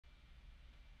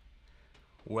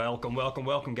Welcome, welcome,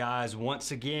 welcome, guys,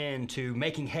 once again to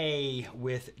Making Hay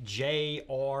with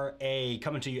JRA,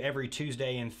 coming to you every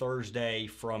Tuesday and Thursday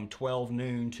from 12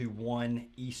 noon to 1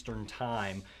 Eastern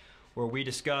Time, where we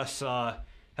discuss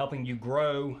helping you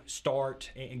grow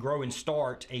and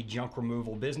start a junk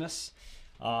removal business.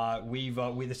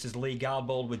 This is Lee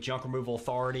Godbold with Junk Removal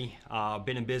Authority.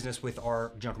 Been in business with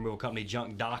our junk removal company,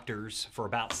 Junk Doctors, for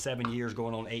about 7 years,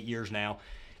 going on 8 years now.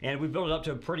 And we've built it up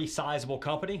to a pretty sizable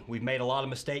company. We've made a lot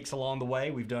of mistakes along the way.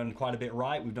 We've done quite a bit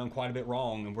right. We've done quite a bit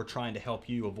wrong, and we're trying to help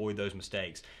you avoid those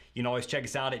mistakes. You can always check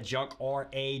us out at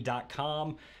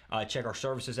JRA.com. Check our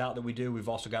services out that we do. We've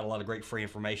also got a lot of great free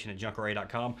information at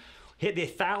JRA.com. Hit the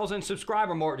 1,000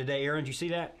 subscriber mark today, Aaron. Did you see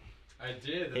that? I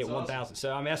did. That's hit 1,000.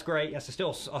 So, I mean, that's great. That's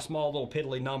still a small little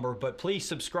piddly number, but please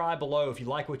subscribe below. If you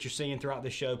like what you're seeing throughout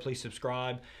this show, please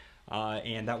subscribe.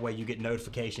 And that way you get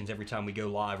notifications every time we go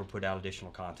live or put out additional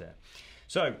content.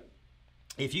 So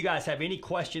if you guys have any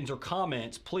questions or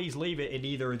comments, please leave it in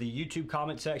either the YouTube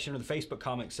comment section or the Facebook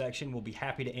comment section. We'll be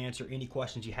happy to answer any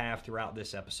questions you have throughout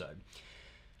this episode.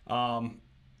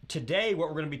 Today, what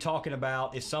we're going to be talking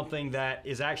about is something that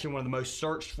is actually one of the most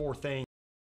searched for things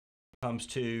when it comes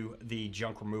to the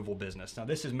junk removal business. Now,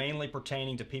 this is mainly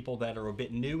pertaining to people that are a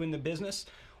bit new in the business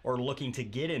or looking to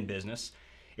get in business.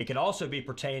 It could also be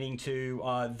pertaining to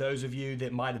those of you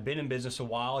that might have been in business a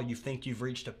while. You think you've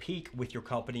reached a peak with your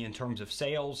company in terms of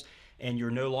sales and you're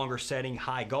no longer setting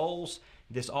high goals.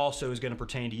 This also is going to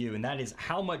pertain to you, and that is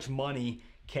how much money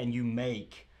can you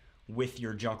make with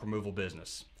your junk removal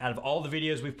business. Out of all the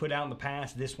videos we've put out in the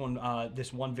past, this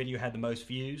one video had the most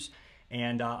views,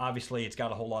 and obviously it's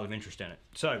got a whole lot of interest in it.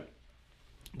 So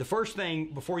the first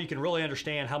thing, before you can really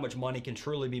understand how much money can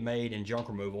truly be made in junk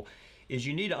removal, is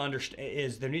you need to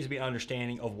understand, there needs to be an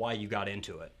understanding of why you got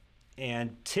into it.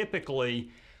 And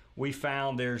typically, we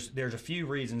found there's a few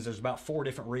reasons. There's about 4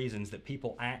 different reasons that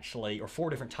people actually, or 4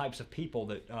 different types of people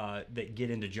that get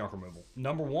into junk removal.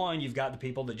 Number one, you've got the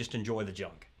people that just enjoy the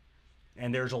junk,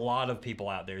 and there's a lot of people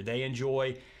out there. They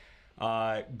enjoy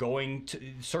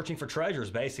searching for treasures,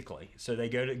 basically. So they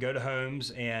go to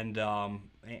homes and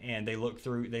they look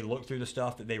through the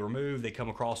stuff that they remove. They come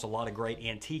across a lot of great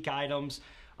antique items.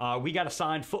 We got a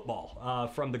signed football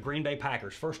from the Green Bay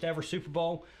Packers. First ever Super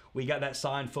Bowl, we got that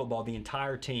signed football. The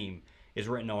entire team is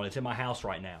written on it. It's in my house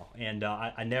right now. And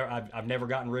I've never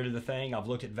gotten rid of the thing. I've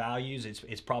looked at values.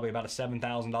 It's probably about a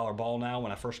 $7,000 ball now.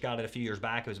 When I first got it a few years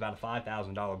back, it was about a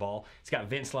 $5,000 ball. It's got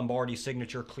Vince Lombardi's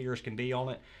signature, clear as can be, on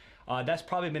it. That's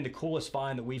probably been the coolest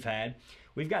find that we've had.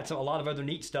 We've got a lot of other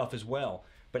neat stuff as well.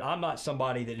 But I'm not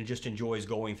somebody that just enjoys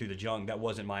going through the junk. That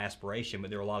wasn't my aspiration, but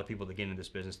there are a lot of people that get into this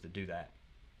business that do that.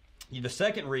 The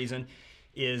second reason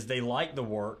is they like the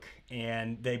work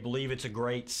and they believe it's a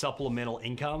great supplemental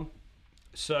income.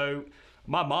 So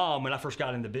my mom, when I first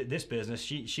got into this business,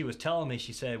 she was telling me,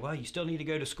 she said, well, you still need to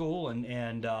go to school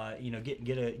and you know,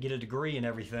 get a degree and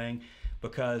everything,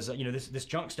 because you know, this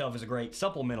junk stuff is a great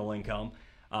supplemental income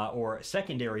or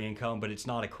secondary income, but it's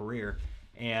not a career.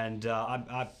 And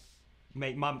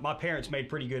my parents made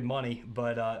pretty good money,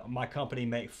 but my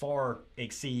company far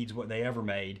exceeds what they ever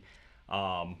made.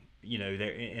 You know,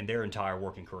 in their entire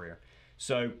working career.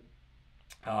 So,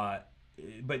 but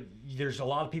there's a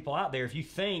lot of people out there, if you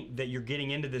think that you're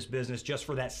getting into this business just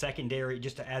for that secondary,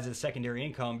 just as a secondary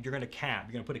income, you're going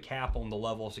to put a cap on the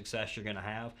level of success you're going to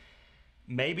have.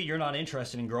 Maybe you're not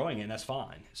interested in growing it, and that's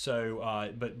fine.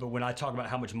 So, but when I talk about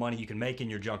how much money you can make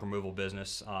in your junk removal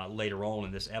business later on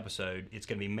in this episode, it's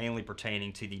going to be mainly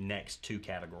pertaining to the next 2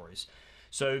 categories.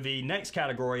 So the next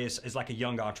category is like a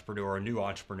young entrepreneur, a new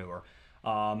entrepreneur.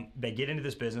 They get into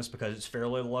this business because it's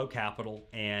fairly low capital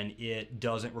and it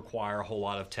doesn't require a whole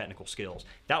lot of technical skills.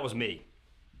 That was me.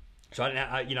 So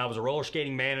I was a roller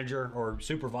skating manager or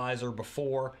supervisor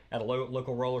before at a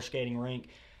local roller skating rink.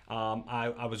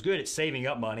 I was good at saving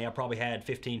up money. I probably had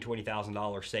 $15,000,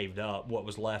 $20,000 saved up, what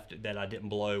was left that I didn't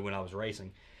blow when I was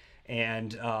racing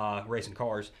and racing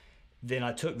cars. Then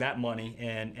I took that money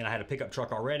and I had a pickup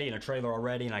truck already and a trailer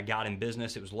already, and I got in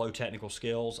business. It was low technical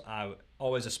skills. I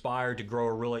always aspired to grow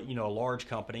a really, a large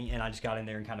company, and I just got in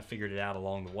there and kind of figured it out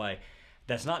along the way.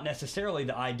 That's not necessarily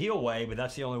the ideal way, but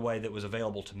that's the only way that was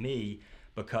available to me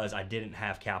because I didn't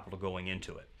have capital going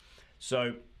into it.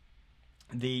 So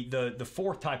the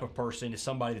 4th type of person is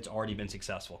somebody that's already been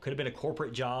successful. Could have been a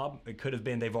corporate job. It could have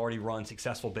been they've already run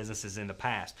successful businesses in the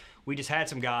past. We just had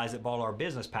some guys that bought our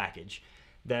business package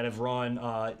that have run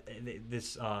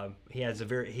he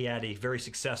had a very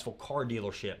successful car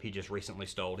dealership he just recently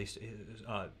sold,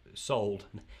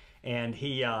 and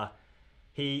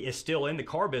He is still in the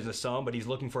car business some, but he's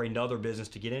looking for another business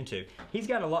to get into. He's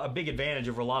got a big advantage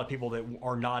over a lot of people that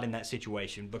are not in that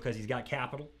situation because he's got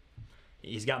capital.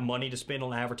 He's got money to spend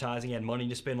on advertising. He had money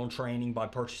to spend on training by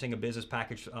purchasing a business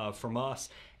package from us.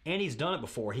 And he's done it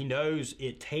before. He knows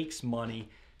it takes money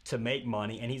to make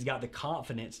money, and he's got the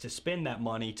confidence to spend that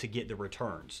money to get the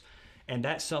returns. And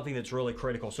that's something that's really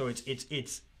critical. So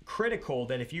it's critical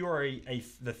that if you are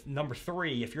the number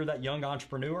 3, if you're that young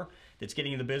entrepreneur that's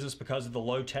getting into business because of the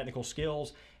low technical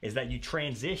skills, is that you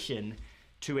transition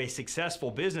to a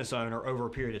successful business owner over a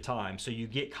period of time. So you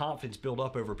get confidence built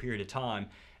up over a period of time,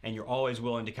 and you're always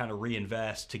willing to kind of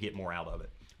reinvest to get more out of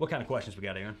it. What kind of questions we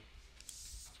got, Aaron?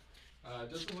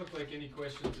 Doesn't look like any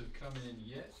questions have come in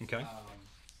yet. Okay.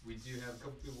 We do have a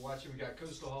couple people watching. We got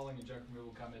Coastal Hauling and Junk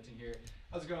Removal commenting here.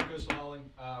 How's it going, Coastal Hauling?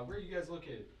 Where are you guys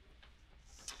located?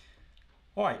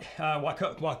 All right.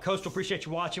 While Coastal, appreciate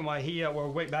you watching. While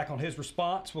we'll wait back on his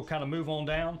response, we'll kind of move on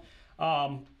down.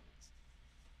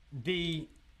 The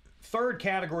third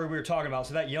category we were talking about,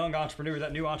 so that young entrepreneur,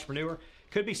 that new entrepreneur,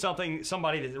 could be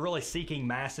somebody that's really seeking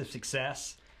massive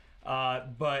success,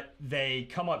 but they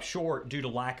come up short due to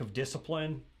lack of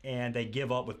discipline and they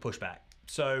give up with pushback.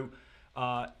 So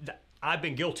I've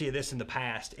been guilty of this in the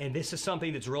past, and this is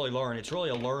something that's really learned. It's really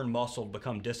a learned muscle to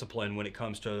become disciplined when it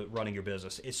comes to running your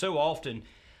business. It's so often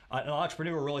an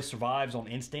entrepreneur really survives on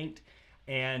instinct,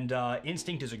 and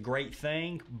instinct is a great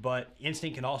thing, but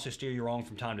instinct can also steer you wrong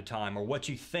from time to time, or what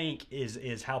you think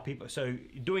is how people, so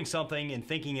doing something and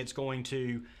thinking it's going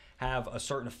to have a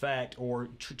certain effect, or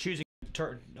choosing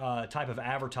a type of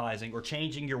advertising, or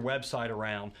changing your website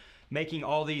around, making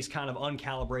all these kind of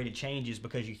uncalibrated changes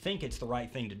because you think it's the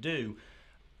right thing to do,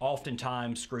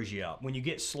 oftentimes screws you up. When you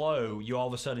get slow, you all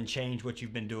of a sudden change what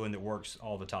you've been doing that works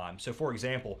all the time. So for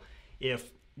example,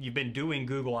 if you've been doing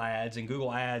Google ads and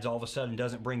Google ads all of a sudden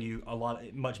doesn't bring you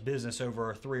much business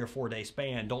over a 3 or 4 day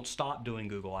span, don't stop doing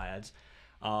Google ads.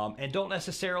 And don't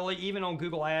necessarily, even on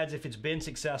Google ads, if it's been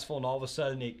successful and all of a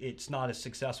sudden it's not as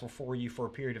successful for you for a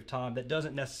period of time, that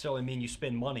doesn't necessarily mean you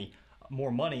spend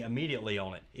more money immediately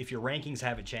on it. If your rankings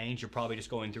haven't changed, you're probably just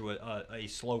going through a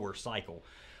slower cycle.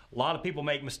 A lot of people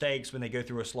make mistakes when they go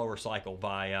through a slower cycle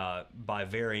by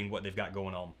varying what they've got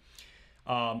going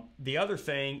on. The other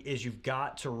thing is you've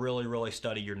got to really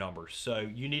study your numbers. So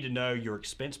you need to know your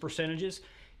expense percentages.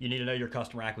 You need to know your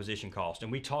customer acquisition cost.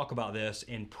 And we talk about this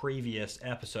in previous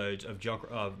episodes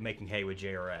of Making Hay with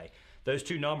JRA. Those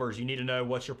two numbers, you need to know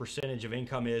what your percentage of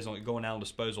income is on going out on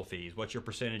disposal fees, what your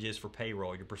percentage is for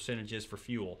payroll, your percentage is for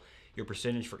fuel, your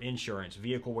percentage for insurance,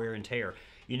 vehicle wear and tear.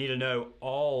 You need to know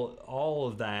all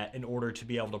of that in order to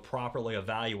be able to properly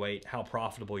evaluate how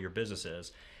profitable your business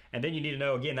is. And then you need to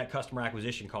know, again, that customer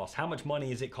acquisition cost. How much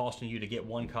money is it costing you to get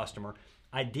one customer?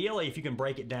 Ideally, if you can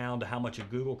break it down to how much a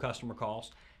Google customer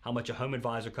costs, how much a Home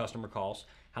Advisor customer costs,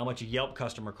 how much a Yelp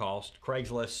customer costs,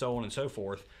 Craigslist, so on and so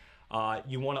forth,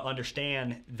 you want to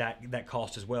understand that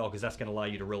cost as well, because that's going to allow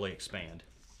you to really expand.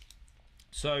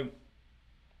 So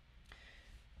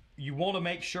you want to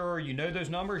make sure you know those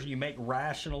numbers and you make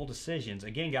rational decisions.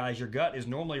 Again, guys, your gut is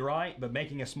normally right, but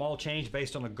making a small change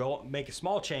based on a goal, make a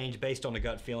small change based on a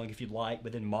gut feeling if you'd like,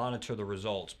 but then monitor the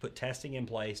results. Put testing in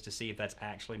place to see if that's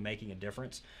actually making a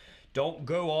difference. Don't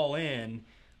go all in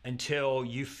until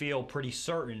you feel pretty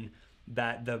certain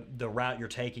that the route you're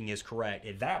taking is correct.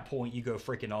 At that point, you go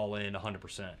freaking all in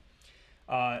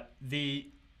 100%. The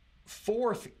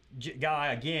fourth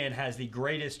guy, again, has the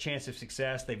greatest chance of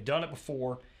success. They've done it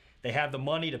before. They have the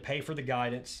money to pay for the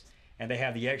guidance, and they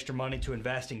have the extra money to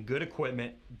invest in good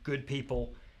equipment, good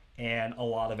people, and a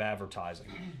lot of advertising.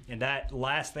 And that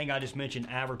last thing I just mentioned,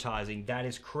 advertising, that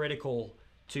is critical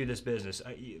to this business.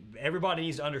 Everybody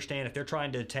needs to understand, if they're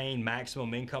trying to attain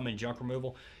maximum income in junk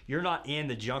removal, you're not in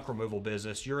the junk removal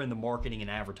business, you're in the marketing and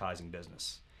advertising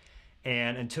business.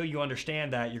 And until you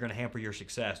understand that, you're going to hamper your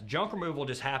success. Junk removal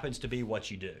just happens to be what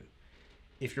you do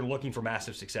if you're looking for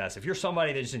massive success. If you're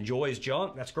somebody that just enjoys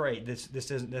junk, that's great. This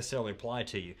doesn't necessarily apply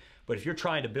to you. But if you're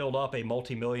trying to build up a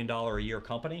multi-million-dollar a year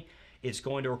company, it's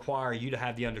going to require you to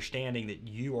have the understanding that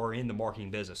you are in the marketing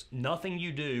business. Nothing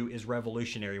you do is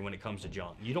revolutionary when it comes to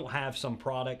junk. You don't have some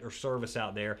product or service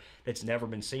out there that's never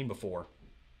been seen before.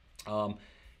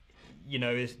 You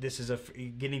know, this is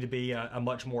getting to be a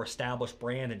much more established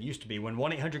brand than it used to be. When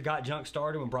 1-800-GOT-JUNK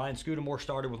started, when Brian Scudamore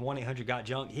started with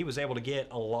 1-800-GOT-JUNK, he was able to get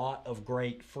a lot of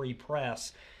great free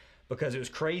press because it was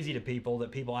crazy to people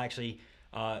that people actually,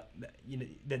 you know,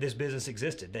 that this business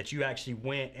existed, that you actually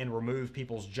went and removed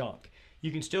people's junk.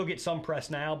 You can still get some press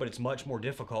now, but it's much more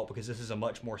difficult because this is a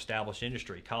much more established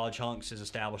industry. College Hunks has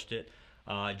established it.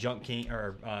 Junk King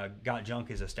or Got Junk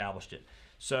has established it.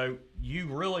 So you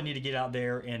really need to get out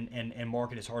there and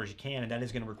market as hard as you can, and that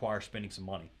is going to require spending some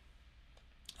money.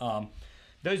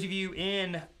 Those of you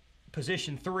in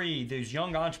position 3, those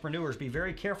young entrepreneurs, be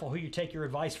very careful who you take your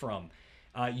advice from.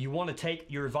 You want to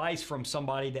take your advice from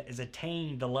somebody that has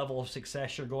attained the level of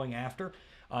success you're going after.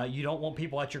 You don't want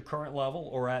people at your current level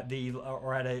or at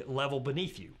a level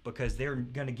beneath you, because they're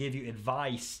going to give you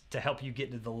advice to help you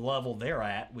get to the level they're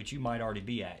at, which you might already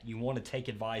be at. You want to take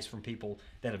advice from people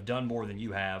that have done more than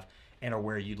you have and are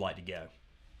where you'd like to go.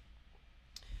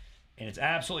 And it's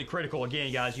absolutely critical,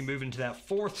 again, guys, you move into that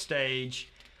 4th stage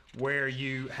where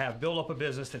you have built up a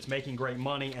business that's making great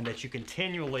money and that you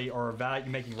continually are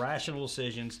making rational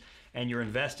decisions, and you're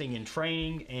investing in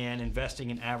training and investing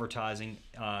in advertising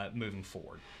moving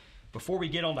forward. Before we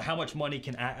get on to how much money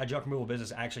can a junk removal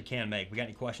business actually can make, we got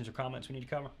any questions or comments we need to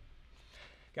cover?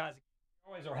 Guys,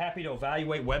 we always are happy to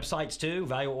evaluate websites too.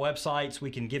 Evaluate websites.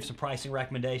 We can give some pricing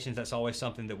recommendations. That's always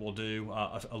something that we'll do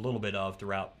a little bit of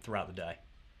throughout the day,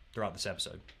 throughout this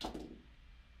episode.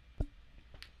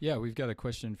 Yeah, we've got a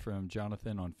question from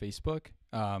Jonathan on Facebook.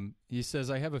 He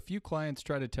says, I have a few clients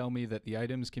try to tell me that the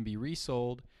items can be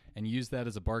resold and use that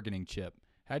as a bargaining chip.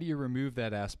 How do you remove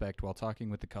that aspect while talking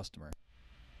with the customer?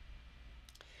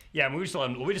 Yeah, I mean, we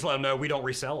just let them know we don't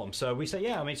resell them. So we say,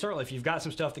 yeah, I mean, certainly if you've got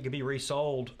some stuff that could be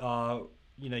resold,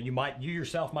 you know, you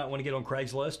yourself might want to get on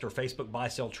Craigslist or Facebook buy,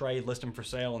 sell, trade, list them for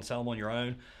sale and sell them on your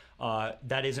own.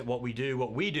 That isn't what we do.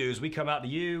 What we do is we come out to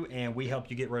you and we help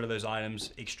you get rid of those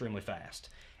items extremely fast.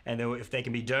 And then if they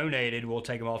can be donated, we'll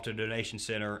take them off to a donation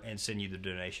center and send you the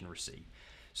donation receipt.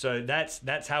 So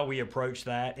that's how we approach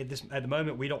that. At the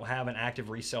moment, we don't have an active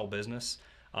resale business.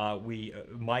 We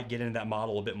might get into that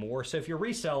model a bit more. So if you're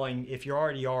reselling, if you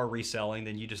already are reselling,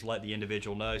 then you just let the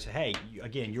individual know. So, hey,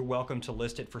 again, you're welcome to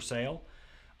list it for sale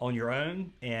on your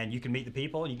own, and you can meet the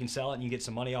people, and you can sell it, and you get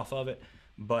some money off of it.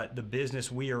 But the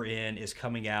business we are in is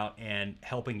coming out and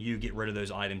helping you get rid of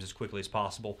those items as quickly as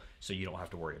possible so you don't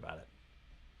have to worry about it.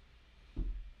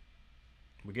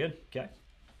 We good? Okay.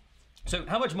 So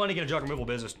how much money can a junk removal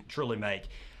business truly make?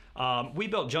 We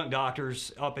built Junk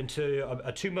Doctors up into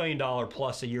a $2 million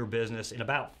plus a year business in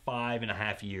about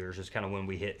 5.5 years is kind of when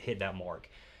we hit that mark.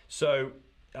 So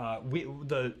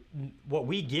what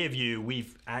we give you,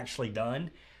 we've actually done,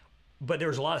 but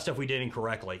there's a lot of stuff we did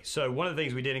incorrectly. So one of the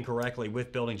things we did incorrectly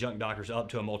with building Junk Doctors up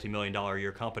to a multi-million-dollar a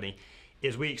year company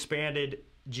is we expanded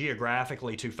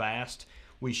geographically too fast.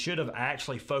 We should have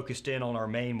actually focused in on our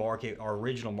main market, our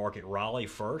original market, Raleigh,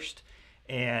 first,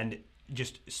 and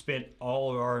just spent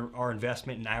all of our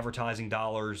investment in advertising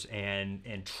dollars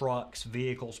and trucks,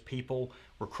 vehicles, people,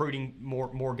 recruiting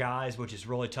more guys, which is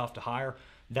really tough to hire.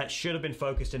 That should have been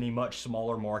focused in a much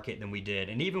smaller market than we did.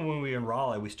 And even when we were in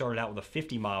Raleigh, we started out with a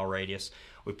 50-mile radius.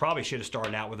 We probably should have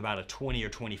started out with about a 20 or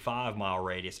 25-mile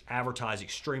radius, advertised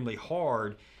extremely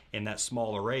hard in that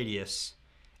smaller radius,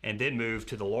 and then move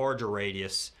to the larger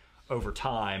radius over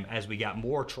time as we got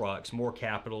more trucks, more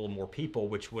capital, more people,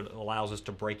 which would allows us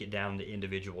to break it down into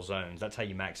individual zones. That's how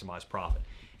you maximize profit.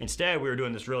 Instead, we were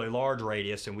doing this really large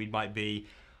radius, and we might be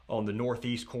on the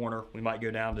northeast corner. We might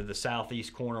go down to the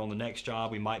southeast corner on the next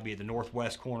job. We might be at the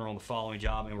northwest corner on the following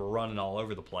job, and we're running all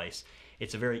over the place.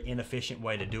 It's a very inefficient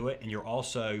way to do it, and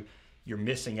you're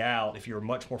missing out. If you're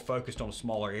much more focused on a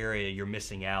smaller area, you're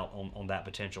missing out on that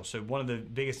potential. So one of the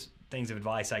biggest things of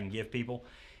advice I can give people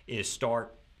is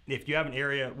start, if you have an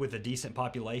area with a decent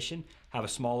population, have a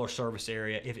smaller service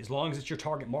area, as long as it's your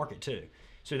target market too.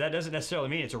 So that doesn't necessarily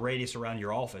mean it's a radius around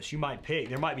your office. You might pick,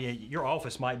 your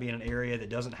office might be in an area that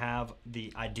doesn't have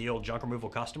the ideal junk removal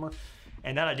customer,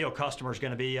 and that ideal customer is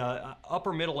going to be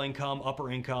upper middle income, upper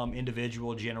income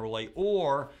individual generally,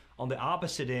 or on the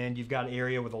opposite end, you've got an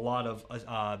area with a lot of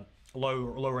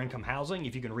lower income housing.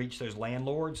 If you can reach those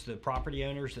landlords, the property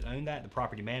owners that own that, the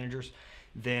property managers,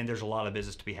 then there's a lot of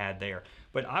business to be had there.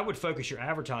 But I would focus your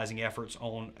advertising efforts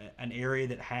on an area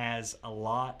that has a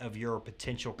lot of your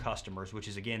potential customers, which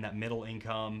is, again, that middle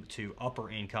income to upper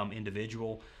income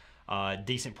individual,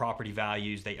 decent property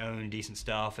values, they own decent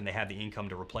stuff, and they have the income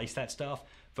to replace that stuff.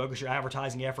 Focus your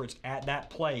advertising efforts at that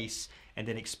place, and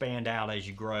then expand out as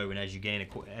you grow and as you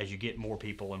get more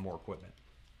people and more equipment.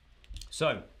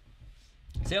 So,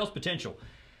 sales potential.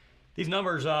 These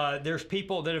numbers, there's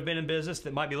people that have been in business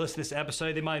that might be listening to this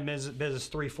episode. They might have been in business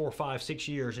 3, 4, 5, 6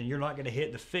 years, and you're not going to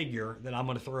hit the figure that I'm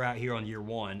going to throw out here on year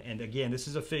one. And again, this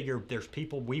is a figure. There's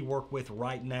people we work with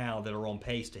right now that are on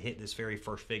pace to hit this very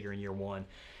first figure in year one.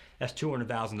 That's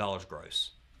 $200,000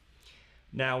 gross.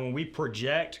 Now, when we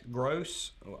project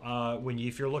gross,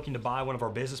 if you're looking to buy one of our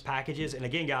business packages, and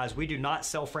again, guys, we do not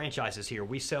sell franchises here.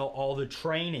 We sell all the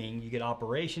training. You get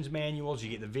operations manuals, you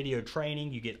get the video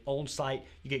training, you get on-site,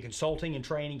 you get consulting and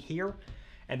training here,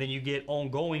 and then you get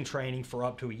ongoing training for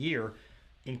up to a year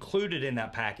included in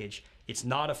that package. It's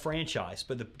not a franchise,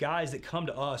 but the guys that come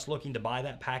to us looking to buy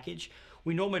that package,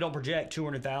 we normally don't project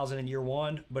 $200,000 in year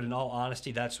one, but in all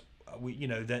honesty, that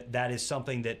is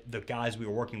something that the guys we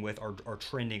were working with are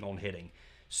trending on hitting.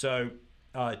 So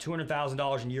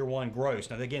 $200,000 in year one gross.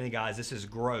 Now again, guys, this is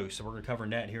gross, so we're going to cover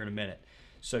net here in a minute.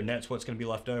 So net's what's going to be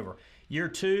left over. Year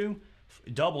two,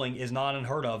 doubling is not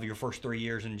unheard of your first 3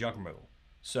 years in junk removal.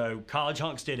 So College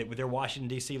Hunks did it with their Washington,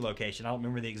 D.C. location. I don't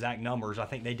remember the exact numbers. I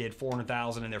think they did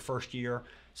 $400,000 in their first year,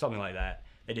 something like that.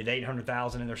 They did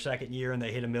 $800,000 in their second year, and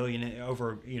they hit $1 million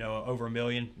over $1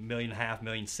 million, $1.5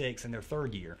 million, $1.6 million in their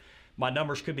third year. My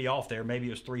numbers could be off there. Maybe it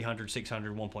was 300,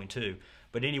 600, 1.2.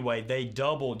 But anyway, they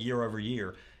doubled year over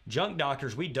year. Junk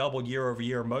doctors, we doubled year over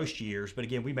year most years, but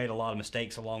again, we made a lot of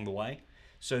mistakes along the way.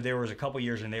 So there was a couple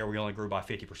years in there we only grew by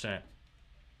 50%.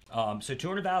 So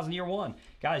 $200,000 year one.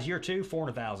 Guys, year two,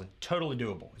 $400,000. Totally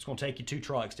doable. It's going to take you 2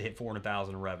 trucks to hit $400,000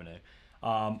 in revenue.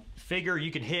 Figure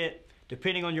you can hit,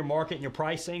 depending on your market and your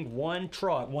pricing, one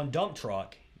dump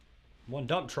truck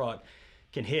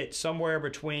can hit somewhere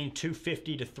between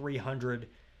 $250 to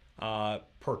 $300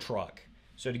 per truck.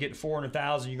 So to get to $400,000,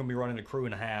 you're going to be running a crew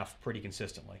and a half pretty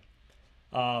consistently.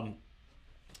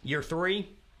 Year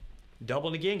three,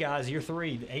 doubling again, guys. Year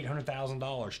three,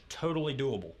 $800,000, totally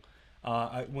doable.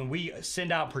 When we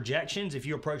send out projections, if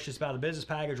you approach this about a business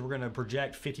package, we're going to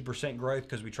project 50% growth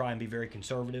because we try and be very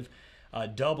conservative.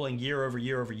 Doubling year over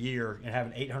year over year and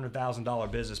having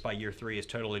 $800,000 business by year three is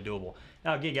totally doable.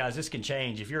 Now, again, guys, this can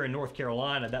change. If you're in North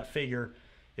Carolina, that figure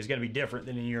is going to be different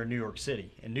than you're in New York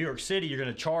City. In New York City, you're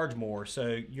going to charge more.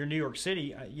 So your New York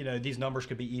City, these numbers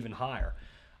could be even higher.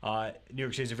 New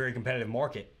York City is a very competitive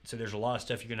market, so there's a lot of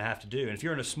stuff you're going to have to do. And if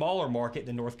you're in a smaller market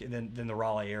than the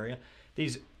Raleigh area,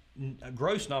 these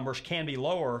gross numbers can be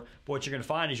lower, but what you're going to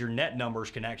find is your net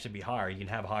numbers can actually be higher. You can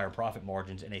have higher profit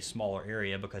margins in a smaller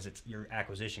area because your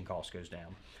acquisition cost goes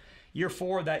down. Year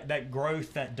four, that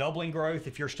growth, that doubling growth,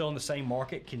 if you're still in the same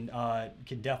market, can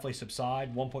definitely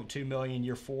subside. 1.2 million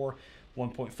year four,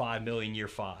 1.5 million year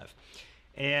five.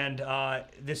 And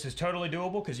this is totally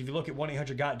doable because if you look at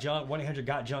 1-800-GOT-JUNK,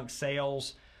 1-800-GOT-JUNK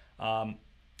sales,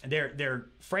 their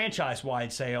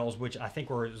franchise-wide sales, which I think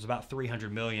was about $300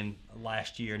 million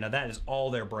last year. Now that is all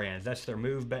their brands. That's their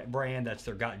Move brand, that's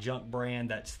their Got Junk brand,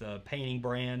 that's the painting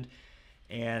brand,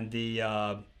 and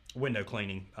the window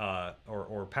cleaning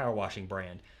or power washing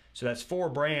brand. So that's 4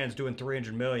 brands doing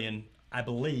 $300 million, I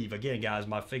believe. Again, guys,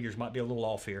 my figures might be a little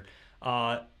off here.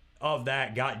 Of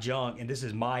that, Got Junk, and this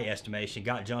is my estimation,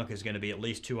 Got Junk is going to be at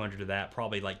least 200 of that,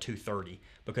 probably like 230,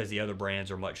 because the other brands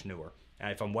are much newer.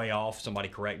 If I'm way off, somebody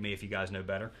correct me if you guys know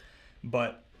better.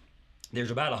 But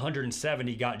there's about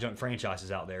 170 Got Junk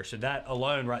franchises out there. So that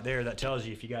alone right there, that tells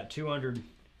you if you got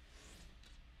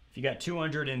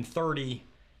 230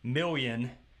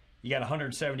 million, you got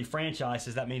 170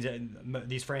 franchises, that means that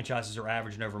these franchises are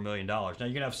averaging over $1 million. Now you're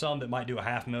going to have some that might do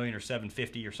 $500,000 or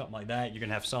 750 or something like that. You're going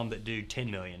to have some that do 10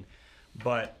 million.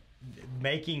 But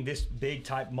making this big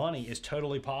type money is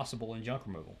totally possible in junk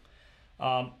removal.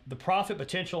 The profit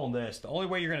potential on this, the only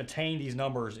way you're going to attain these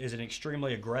numbers is an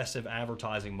extremely aggressive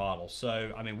advertising model.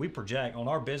 So, I mean, we project on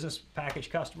our business package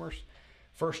customers,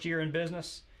 first year in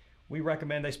business, we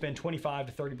recommend they spend 25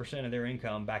 to 30% of their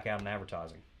income back out in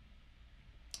advertising.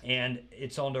 And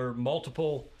it's under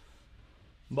multiple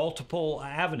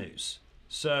avenues.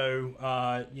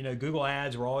 So, Google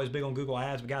Ads, we're always big on Google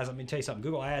Ads. But guys, let me tell you something.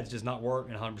 Google Ads does not work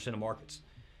in 100% of markets.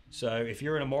 So if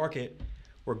you're in a market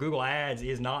where Google Ads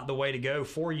is not the way to go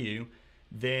for you,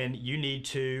 then you need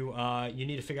to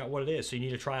figure out what it is. So you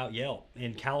need to try out Yelp.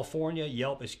 In California,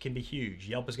 Yelp can be huge.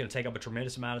 Yelp is going to take up a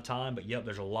tremendous amount of time, but Yelp,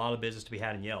 there's a lot of business to be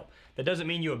had in Yelp. That doesn't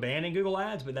mean you abandon Google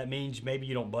Ads, but that means maybe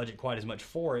you don't budget quite as much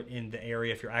for it in the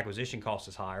area if your acquisition cost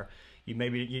is higher. You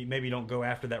maybe don't go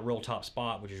after that real top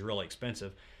spot, which is really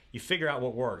expensive. You figure out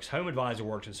what works. Home Advisor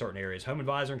works in certain areas. Home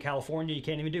Advisor in California, you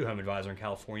can't even do Home Advisor in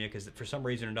California because for some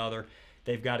reason or another,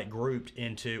 they've got it grouped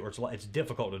into, or it's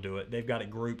difficult to do it. They've got it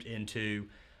grouped into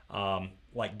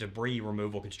like debris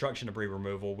removal, construction debris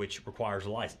removal, which requires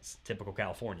a license, typical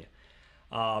California.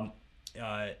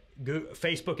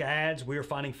 Facebook ads, we are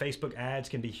finding Facebook ads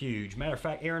can be huge. Matter of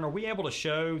fact, Aaron, are we able to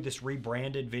show this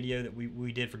rebranded video that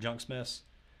we did for Junksmiths?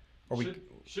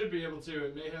 Should be able to.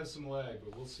 It may have some lag,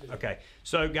 but we'll see. Okay,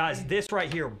 so guys, this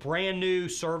right here, brand new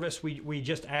service we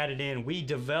just added in. We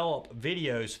develop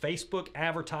videos, Facebook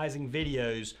advertising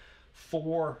videos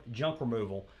for junk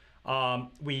removal.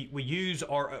 We use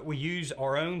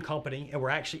our own company, and we're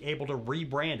actually able to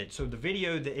rebrand it. So the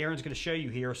video that Aaron's going to show you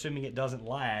here, assuming it doesn't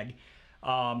lag,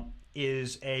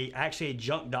 is actually a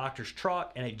Junk Doctor's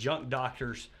truck and a Junk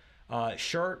Doctor's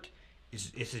shirt.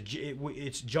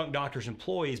 It's Junk Doctor's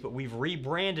employees, but we've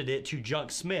rebranded it to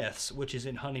Junk Smith's, which is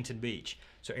in Huntington Beach.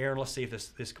 So Aaron, let's see if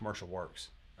this commercial works.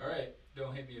 All right,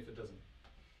 don't hate me if it doesn't.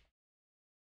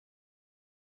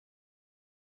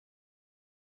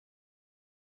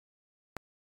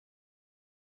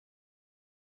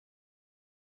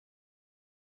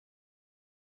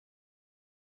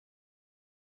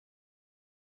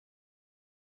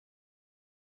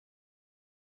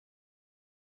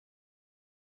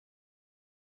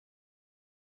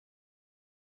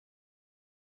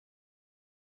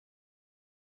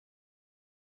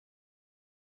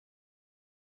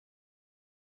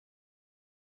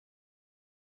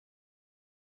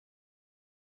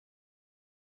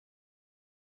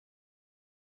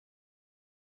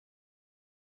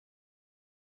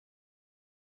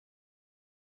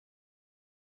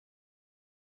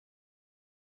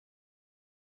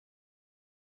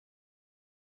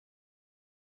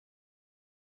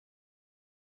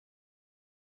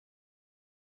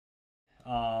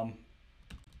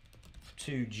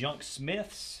 To Junk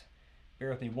Smith's. Bear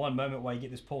with me one moment while you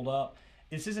get this pulled up.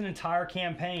 This is an entire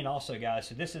campaign also, guys.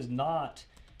 So this is not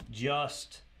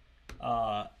just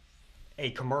a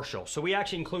commercial. So we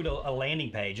actually include a landing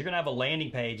page. You're going to have a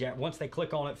landing page. Once they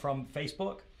click on it from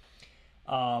Facebook,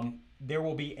 there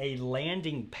will be a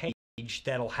landing page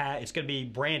that'll have, it's going to be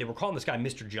branded. We're calling this guy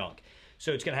Mr. Junk.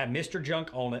 So it's going to have Mr.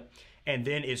 Junk on it. And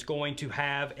then it's going to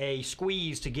have a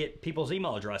squeeze to get people's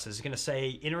email addresses. It's going to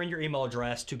say, enter in your email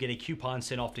address to get a coupon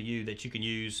sent off to you that you can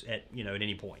use at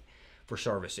any point for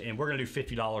service. And we're going to do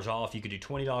 $50 off. You could do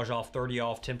 $20 off, $30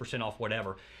 off, 10% off,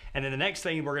 whatever. And then the next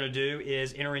thing we're going to do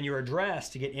is enter in your address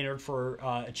to get entered for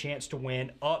a chance to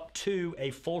win up to a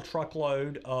full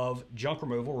truckload of junk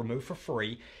removal removed for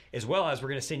free, as well as we're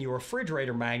going to send you a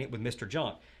refrigerator magnet with Mr.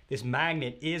 Junk. This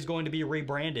magnet is going to be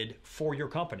rebranded for your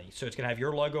company. So it's going to have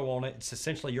your logo on it. It's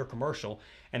essentially your commercial.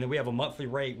 And then we have a monthly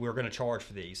rate we're going to charge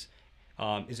for these.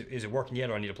 Is it working yet,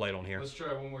 or I need to play it on here? Let's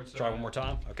try one more time. Try one more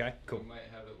time? Okay, cool. We might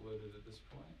have it loaded at this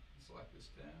point. Let's lock this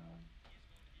down.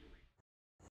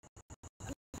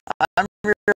 I'm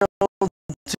real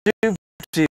tube TV.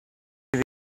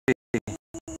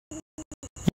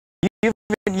 You've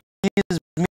been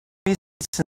using me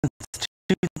since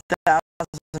 2005.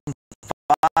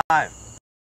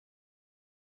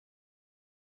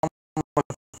 I'm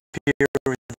up here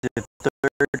with the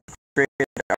third grade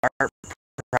art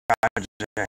projects.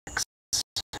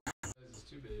 This is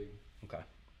too big. Okay.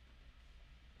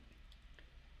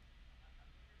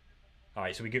 All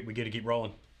right, so we get to keep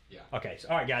rolling. Yeah. Okay. So,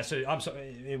 all right, guys. So I'm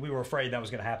sorry, we were afraid that was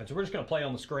going to happen. So we're just going to play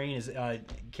on the screen. Is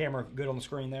camera good on the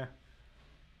screen there?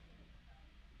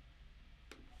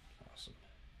 Awesome.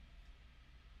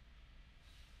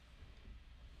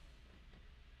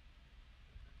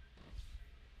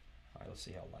 All right. Let's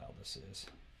see how loud this is.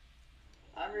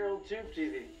 I'm your old tube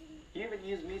TV. You haven't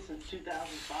used me since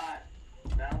 2005.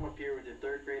 Now I'm up here with your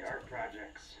third grade art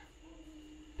projects.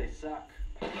 They suck.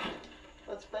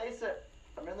 Let's face it,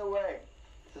 I'm in the way.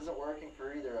 This isn't working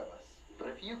for either of us. But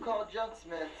if you call Junk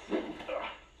Smith's,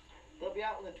 they'll be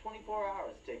out within 24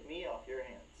 hours to take me off your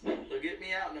hands. They'll get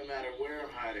me out no matter where I'm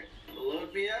hiding. They'll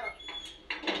load me out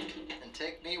and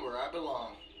take me where I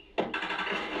belong.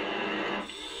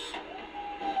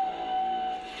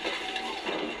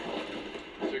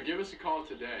 So give us a call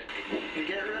today. You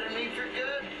get rid of me for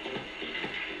good?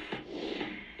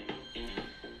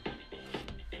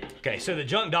 Okay, so the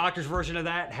Junk Doctors version of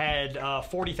that had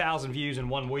 40,000 views in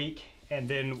 1 week, and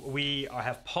then we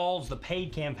have paused the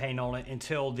paid campaign on it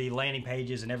until the landing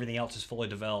pages and everything else is fully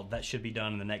developed. That should be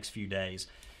done in the next few days.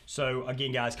 So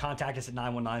again, guys, contact us at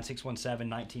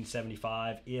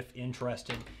 919-617-1975 if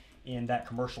interested in that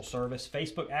commercial service.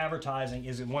 Facebook advertising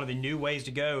is one of the new ways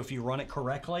to go if you run it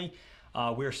correctly.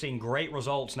 We're seeing great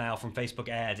results now from Facebook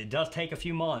ads. It does take a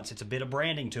few months. It's a bit of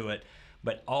branding to it,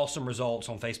 but awesome results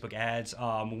on Facebook ads.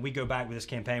 When we go back with this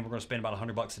campaign, we're going to spend about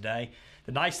 $100 a day.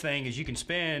 The nice thing is you can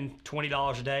spend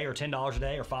 $20 a day or $10 a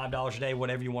day or $5 a day,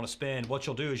 whatever you want to spend. What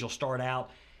you'll do is you'll start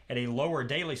out at a lower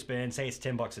daily spend, say it's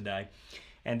 $10 a day.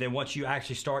 And then once you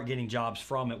actually start getting jobs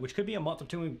from it, which could be a month or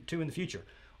two in the future,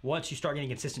 once you start getting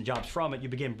consistent jobs from it, you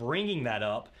begin bringing that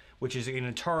up, which is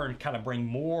in turn kind of bring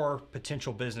more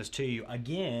potential business to you,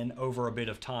 again, over a bit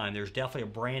of time. There's definitely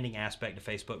a branding aspect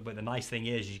to Facebook, but the nice thing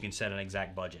is you can set an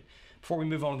exact budget. Before we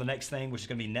move on to the next thing, which is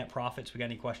going to be net profits, we got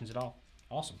any questions at all?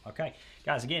 Awesome. Okay.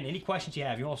 Guys, again, any questions you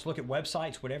have, you want us to look at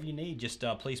websites, whatever you need, just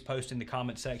please post in the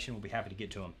comment section. We'll be happy to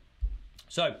get to them.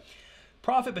 So,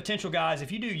 profit potential, guys,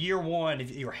 if you do year one,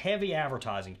 if you're heavy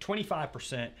advertising,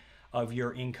 25% of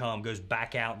your income goes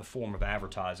back out in the form of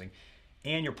advertising,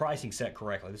 and your pricing set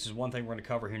correctly. This is one thing we're going to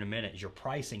cover here in a minute, is your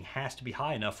pricing has to be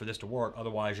high enough for this to work,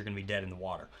 otherwise you're going to be dead in the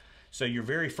water. So your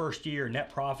very first year net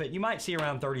profit, you might see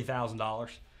around $30,000.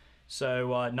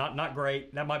 So not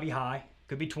great. That might be high.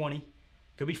 Could be 20.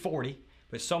 Could be 40,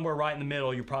 but somewhere right in the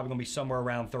middle, you're probably going to be somewhere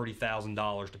around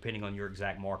 $30,000, depending on your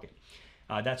exact market.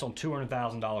 That's on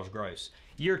 $200,000 gross.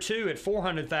 Year two at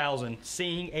 $400,000,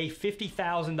 seeing a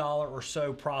 $50,000 or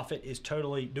so profit is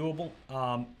totally doable.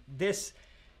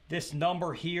 This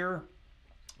number here,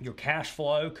 your cash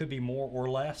flow could be more or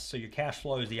less. So your cash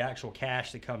flow is the actual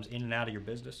cash that comes in and out of your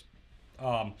business.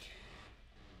 You're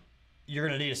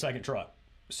going to need a second truck.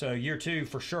 So year two,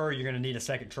 for sure, you're going to need a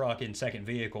second truck and second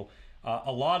vehicle.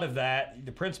 A lot of that,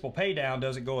 the principal pay down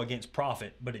doesn't go against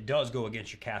profit, but it does go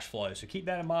against your cash flow. So keep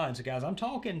that in mind. So guys, I'm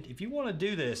talking, if you want to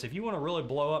do this, if you want to really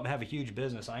blow up and have a huge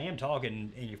business, I am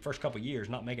talking in your first couple of years,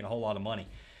 not making a whole lot of money.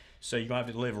 So you're going to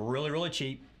have to live really, really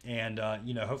cheap. And,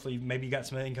 you know, hopefully maybe you got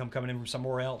some income coming in from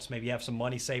somewhere else. Maybe you have some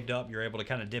money saved up you're able to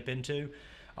kind of dip into.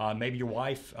 Maybe your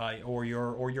wife or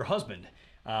your husband.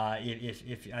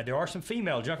 If there are some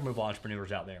female junk removal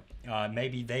entrepreneurs out there,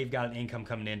 maybe they've got an income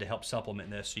coming in to help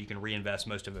supplement this so you can reinvest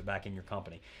most of it back in your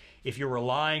company. If you're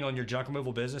relying on your junk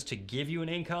removal business to give you an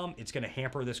income, it's going to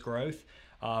hamper this growth.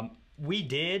 We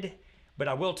did, but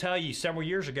I will tell you, several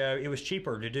years ago, it was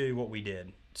cheaper to do what we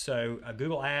did. So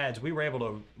Google Ads, we were able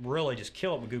to really just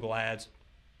kill it with Google Ads.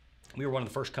 We were one of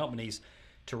the first companies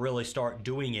to really start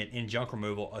doing it in junk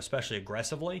removal, especially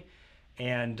aggressively.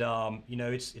 And you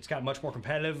know, it's gotten much more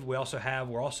competitive. We're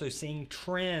also seeing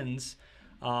trends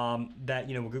that,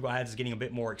 you know, Google Ads is getting a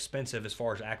bit more expensive as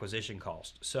far as acquisition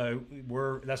cost. So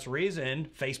that's the reason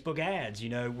Facebook ads, you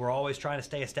know, we're always trying to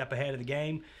stay a step ahead of the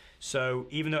game. So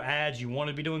even though ads, you want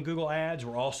to be doing Google ads,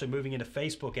 we're also moving into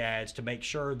Facebook ads to make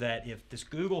sure that if this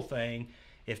Google thing,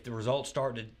 if the results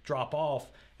start to drop off,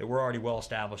 that we're already well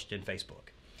established in Facebook.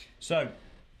 So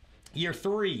year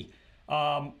three,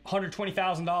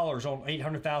 $120,000 on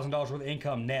 $800,000 worth of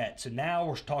income net. So now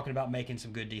we're talking about making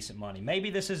some good, decent money.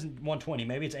 Maybe this isn't 120,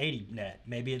 maybe it's 80 net,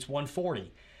 maybe it's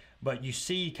 140. But you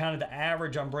see kind of the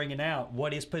average I'm bringing out,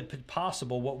 what is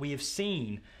possible, what we have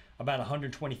seen, about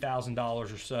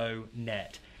 $120,000 or so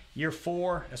net. Year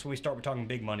four, that's when we start talking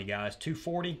big money, guys.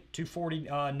 240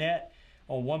 net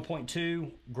on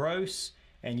 1.2 gross,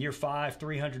 and year five,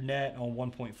 300 net on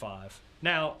 1.5.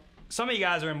 Now, some of you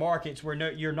guys are in markets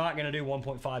where you're not going to do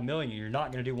 1.5 million. You're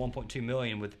not going to do 1.2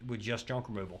 million with just junk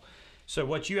removal. So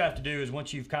what you have to do is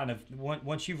once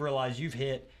you've realized you've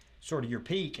hit sort of your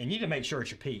peak, and you need to make sure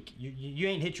it's your peak. You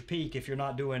ain't hit your peak if you're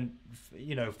not doing,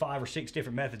 you know, 5 or 6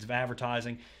 different methods of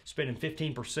advertising, spending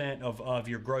 15% of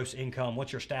your gross income.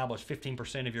 Once you're established,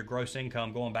 15% of your gross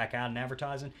income going back out in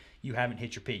advertising, you haven't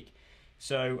hit your peak.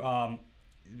 So a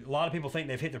lot of people think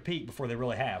they've hit their peak before they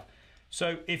really have.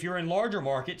 So if you're in larger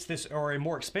markets, or in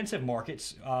more expensive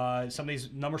markets, some of these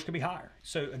numbers could be higher.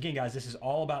 So again, guys, this is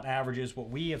all about averages,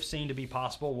 what we have seen to be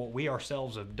possible, what we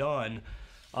ourselves have done,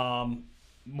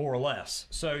 more or less.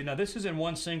 So now this is in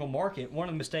one single market. One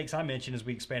of the mistakes I mentioned is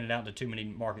we expanded out into too many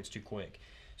markets too quick.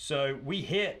 So we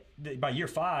hit, by year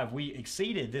 5, we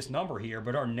exceeded this number here,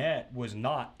 but our net was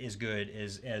not as good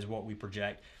as what we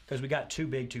project because we got too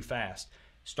big too fast.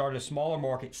 Start a smaller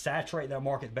market, saturate that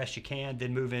market best you can,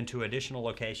 then move into additional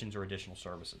locations or additional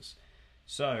services.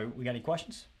 So, we got any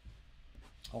questions?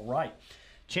 All right.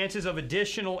 Chances of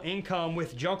additional income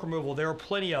with junk removal, there are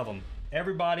plenty of them.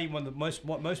 Everybody,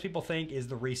 what most people think is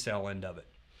the resale end of it.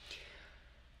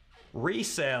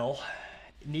 Resale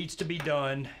needs to be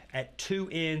done at 2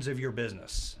 ends of your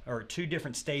business, or 2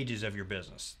 different stages of your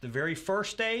business. The very first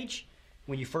stage,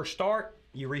 when you first start,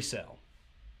 you resell.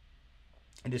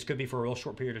 And this could be for a real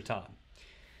short period of time.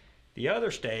 The other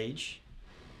stage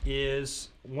is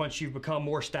once you've become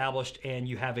more established and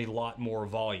you have a lot more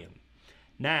volume.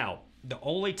 Now, the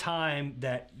only time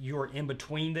that you're in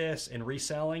between this and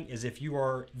reselling is if you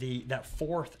are that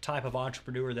 4th type of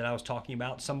entrepreneur that I was talking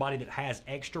about, somebody that has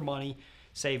extra money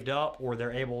saved up, or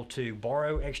they're able to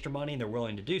borrow extra money and they're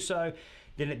willing to do so.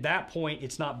 Then at that point,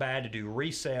 it's not bad to do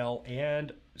resale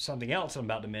and something else I'm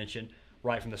about to mention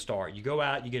right from the start. You go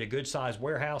out, you get a good sized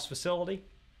warehouse facility,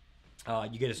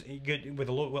 you get a good with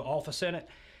a little office in it,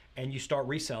 and you start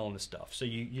reselling this stuff. So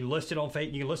you list it on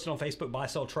you can list it on Facebook, buy,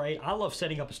 sell, trade. I love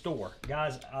setting up a store,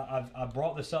 guys. I've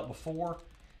brought this up before.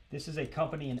 This is a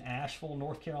company in Asheville,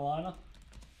 North Carolina.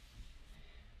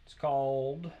 It's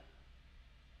called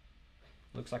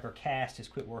Looks like our cast has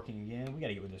quit working again. We got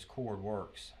to get where this cord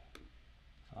works.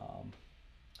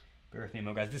 Bear with me a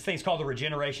moment, guys. This thing's called the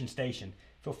regeneration station.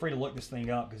 Feel free to look this thing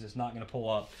up because it's not going to pull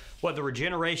up. What the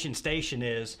regeneration station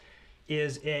is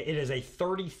it is a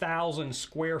 30,000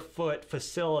 square foot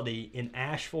facility in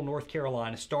Asheville, North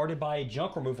Carolina, started by a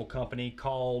junk removal company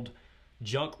called I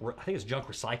think it's Junk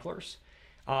Recyclers.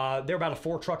 They're about a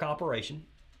 4-truck operation,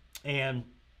 and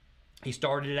he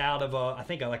started it out of I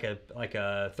think like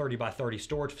a 30 by 30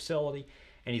 storage facility,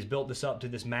 and he's built this up to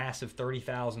this massive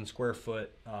 30,000 square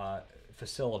foot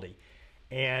facility.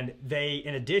 And they,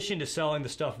 in addition to selling the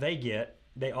stuff they get,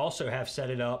 they also have set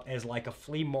it up as like a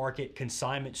flea market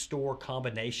consignment store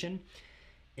combination.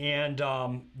 And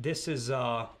this is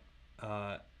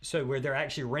so where they're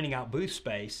actually renting out booth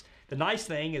space. The nice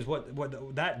thing is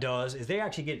what that does is they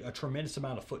actually get a tremendous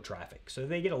amount of foot traffic. So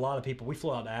they get a lot of people. We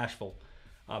flew out to Asheville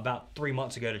about 3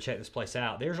 months ago to check this place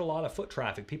out. There's a lot of foot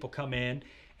traffic. People come in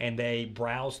and they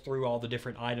browse through all the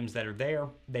different items that are there.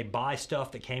 They buy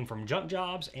stuff that came from junk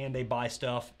jobs, and they buy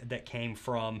stuff that came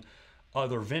from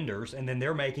other vendors, and then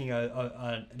they're making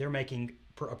a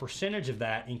percentage of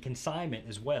that in consignment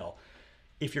as well.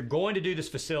 If you're going to do this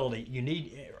facility, you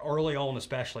need, early on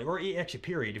especially, or actually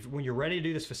period, when you're ready to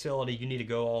do this facility, you need to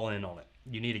go all in on it.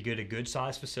 You need to get a good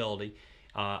size facility.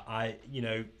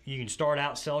 You can start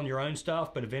out selling your own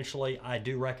stuff, but eventually I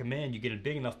do recommend you get a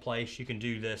big enough place you can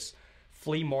do this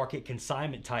flea market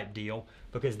consignment type deal,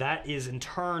 because that is in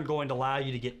turn going to allow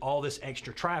you to get all this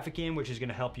extra traffic in, which is going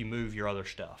to help you move your other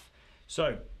stuff.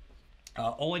 So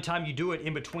only time you do it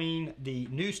in between the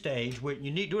new stage, you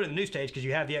need to do it in the new stage because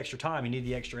you have the extra time, you need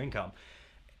the extra income.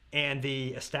 And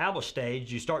the established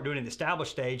stage, you start doing it in the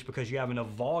established stage because you have enough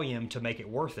volume to make it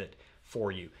worth it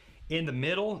for you. In the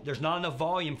middle, there's not enough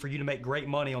volume for you to make great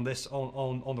money on this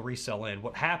on the resale end.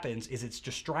 What happens is it's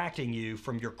distracting you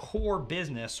from your core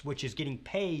business, which is getting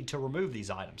paid to remove these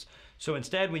items. So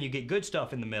instead, when you get good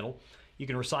stuff in the middle, you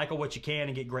can recycle what you can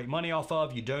and get great money off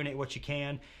of. You donate what you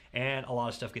can, and a lot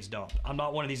of stuff gets dumped. I'm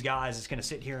not one of these guys that's going to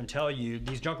sit here and tell you,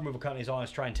 these junk removal companies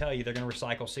always try and tell you they're going to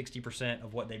recycle 60%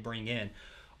 of what they bring in.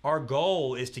 Our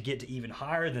goal is to get to even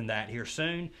higher than that here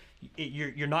soon.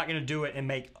 You're not going to do it and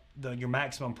make your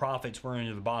maximum profits running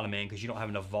to the bottom end because you don't have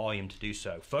enough volume to do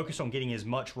so. Focus on getting as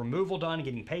much removal done and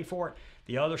getting paid for it.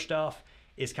 The other stuff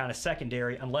is kind of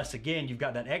secondary, unless again you've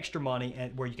got that extra money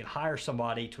and where you can hire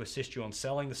somebody to assist you on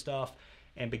selling the stuff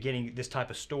and beginning this type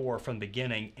of store from the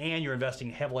beginning, and you're investing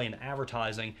heavily in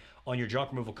advertising on your junk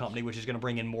removal company, which is going to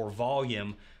bring in more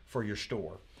volume for your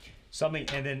store.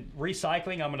 And then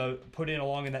recycling, I'm going to put in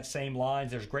along in that same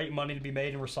lines. There's great money to be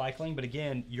made in recycling, but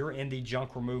again, you're in the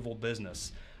junk removal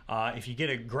business. If you get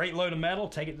a great load of metal,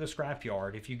 take it to the scrap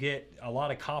yard. If you get a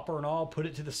lot of copper and all, put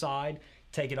it to the side,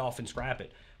 take it off and scrap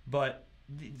it. But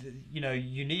you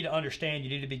need to understand you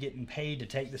need to be getting paid to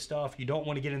take the stuff. You don't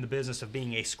want to get in the business of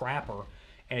being a scrapper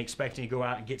and expecting to go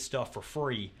out and get stuff for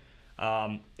free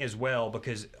as well,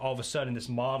 because all of a sudden this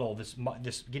model,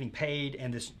 this getting paid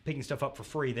and this picking stuff up for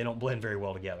free, they don't blend very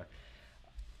well together.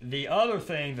 The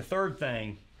third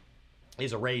thing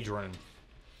is a rage room.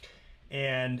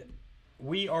 And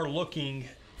we are looking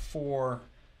for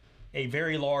a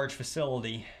very large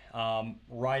facility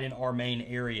right in our main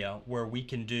area where we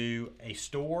can do a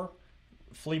store,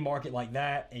 flea market like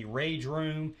that, a rage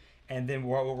room, and then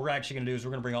what we're actually going to do is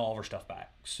we're going to bring all of our stuff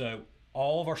back. So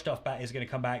all of our stuff back is going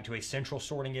to come back to a central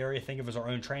sorting area. Think of it as our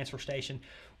own transfer station.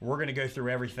 We're going to go through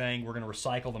everything. We're going to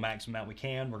recycle the maximum amount we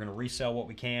can. We're going to resell what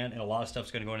we can, and a lot of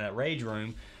stuff's going to go into that rage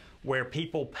room where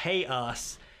people pay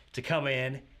us to come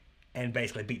in and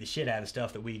basically beat the shit out of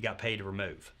stuff that we got paid to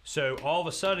remove. So all of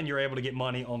a sudden you're able to get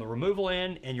money on the removal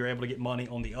end and you're able to get money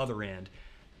on the other end.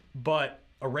 But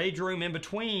a rage room in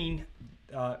between,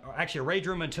 actually a rage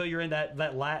room until you're in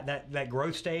that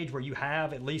growth stage where you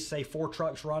have at least say 4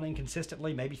 trucks running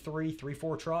consistently, maybe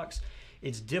 4 trucks.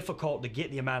 It's difficult to get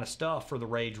the amount of stuff for the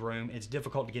rage room. It's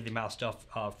difficult to get the amount of stuff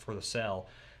for the sell.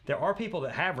 There are people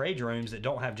that have rage rooms that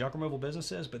don't have junk removal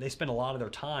businesses, but they spend a lot of their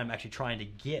time actually trying to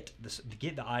get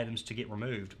the items to get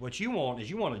removed. What you want is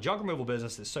you want a junk removal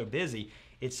business that's so busy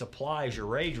it supplies your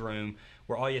rage room,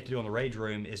 where all you have to do on the rage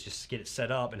room is just get it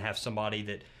set up and have somebody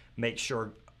that makes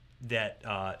sure that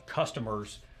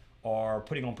customers are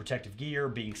putting on protective gear,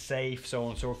 being safe, so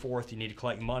on and so forth. You need to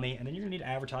collect money, and then you're going to need to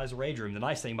advertise the rage room. The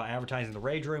nice thing about advertising the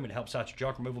rage room, it helps out your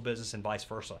junk removal business and vice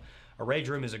versa. A rage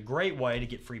room is a great way to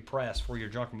get free press for your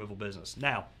junk removal business.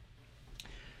 Now,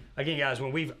 again, guys,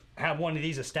 when we've had one of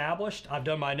these established, I've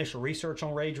done my initial research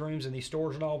on rage rooms in these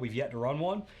stores and all. We've yet to run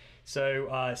one.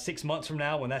 So 6 months from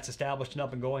now, when that's established and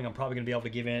up and going, I'm probably going to be able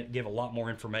to give a lot more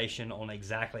information on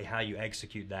exactly how you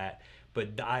execute that.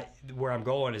 But where I'm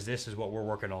going is this is what we're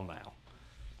working on now.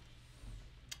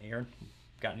 Aaron,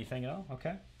 got anything at all?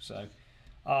 Okay. So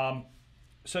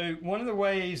one of the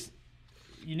ways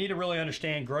you need to really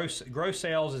understand gross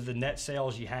sales is the net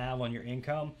sales you have on your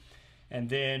income, and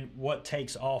then what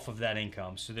takes off of that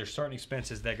income. So there's certain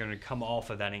expenses that are going to come off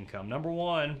of that income. Number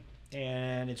one,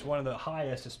 and it's one of the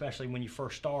highest, especially when you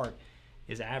first start,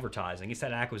 is advertising. It's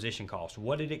that acquisition cost.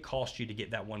 What did it cost you to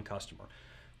get that one customer?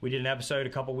 We did an episode a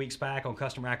couple weeks back on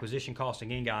customer acquisition cost.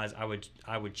 Again, guys, I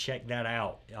would check that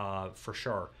out for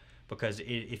sure, because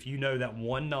if you know that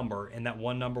one number and that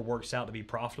one number works out to be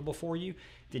profitable for you,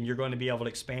 then you're going to be able to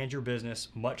expand your business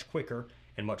much quicker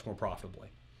and much more profitably.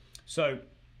 So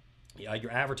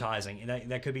your advertising, and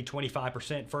that could be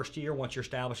 25% first year. Once you're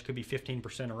established, it could be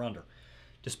 15% or under.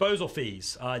 Disposal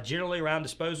fees. Generally around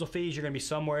disposal fees, you're going to be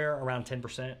somewhere around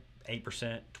 10%,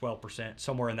 8%, 12%,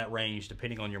 somewhere in that range,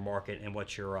 depending on your market and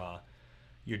what your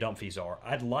dump fees are.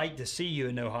 I'd like to see you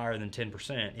at no higher than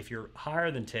 10%. If you're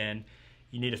higher than 10,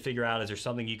 you need to figure out, is there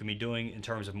something you can be doing in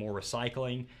terms of more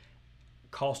recycling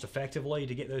cost effectively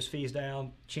to get those fees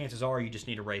down? Chances are you just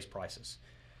need to raise prices.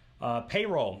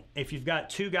 Payroll. If you've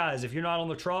got two guys, if you're not on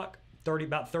the truck,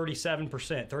 about 37%,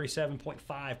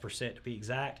 37.5% to be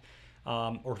exact.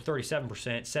 Or 37%,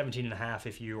 17.5%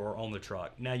 if you are on the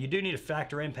truck. Now, you do need to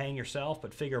factor in paying yourself,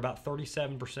 but figure about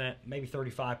 37%, maybe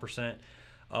 35%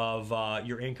 of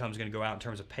your income is going to go out in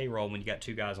terms of payroll when you got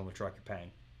two guys on the truck you're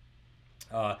paying.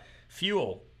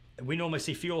 Fuel. We normally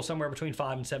see fuel somewhere between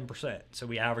 5 and 7%, so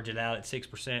we average it out at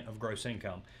 6% of gross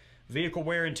income. Vehicle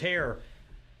wear and tear.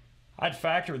 I'd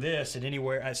factor this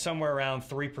at somewhere around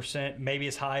 3%, maybe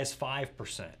as high as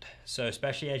 5%. So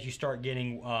especially as you start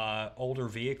getting older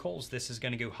vehicles, this is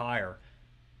going to go higher.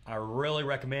 I really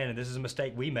recommend, and this is a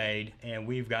mistake we made, and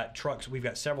we've got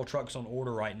several trucks on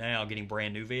order right now getting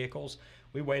brand new vehicles.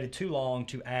 We waited too long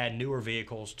to add newer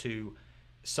vehicles to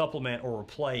supplement or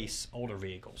replace older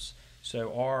vehicles.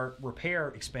 So our repair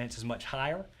expense is much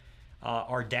higher.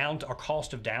 Our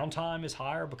cost of downtime is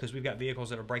higher because we've got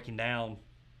vehicles that are breaking down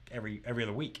every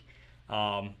other week.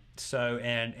 So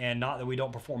not that we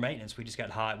don't perform maintenance, we just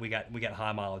got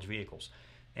high mileage vehicles,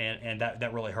 and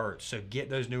that really hurts. So get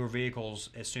those newer vehicles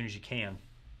as soon as you can.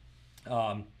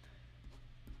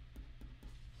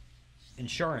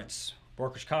 Insurance,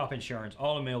 workers' comp insurance,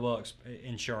 automobile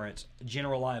insurance,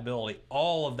 general liability,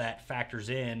 all of that factors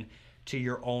in to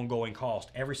your ongoing cost.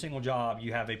 Every single job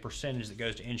you have a percentage that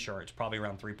goes to insurance, probably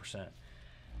around 3%.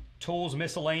 Tools,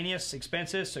 miscellaneous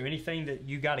expenses, so anything that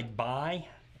you got to buy,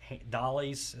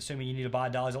 dollies, assuming you need to buy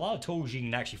dollies. A lot of tools you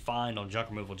can actually find on junk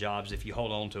removal jobs if you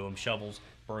hold on to them, shovels,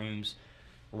 brooms,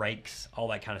 rakes, all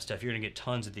that kind of stuff. You're going to get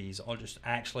tons of these on just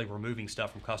actually removing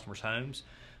stuff from customers' homes.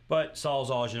 But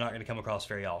sawzalls you're not going to come across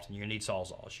very often. You're going to need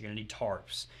sawzalls. You're going to need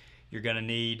tarps. You're going to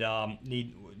need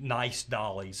nice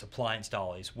dollies, appliance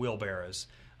dollies, wheelbarrows.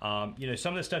 Some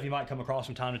of the stuff you might come across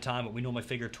from time to time, but we normally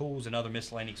figure tools and other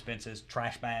miscellaneous expenses,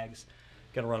 trash bags,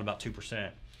 got to run about 2%.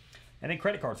 And then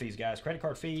credit card fees, guys. Credit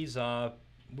card fees,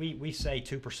 we say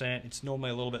 2%. It's normally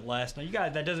a little bit less. Now, you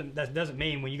guys, that doesn't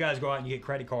mean when you guys go out and you get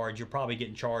credit cards, you're probably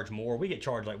getting charged more. We get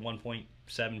charged like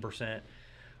 1.7%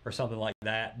 or something like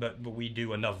that, but we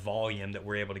do enough volume that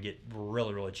we're able to get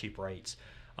really, really cheap rates.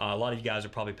 A lot of you guys are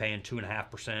probably paying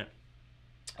 2.5%.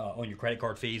 On your credit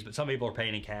card fees, but some people are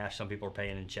paying in cash, some people are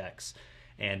paying in checks,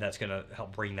 and that's going to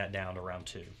help bring that down to around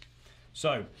 2.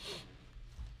 So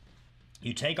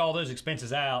you take all those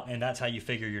expenses out, and that's how you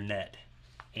figure your net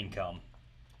income.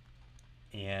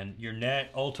 And your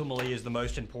net ultimately is the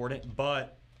most important,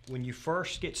 but when you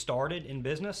first get started in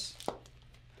business,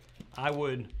 I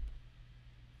would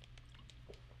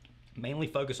mainly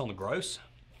focus on the gross,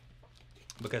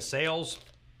 because sales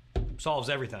solves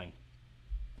everything.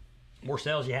 The more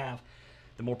sales you have,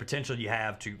 the more potential you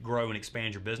have to grow and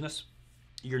expand your business.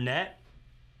 Your net,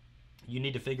 you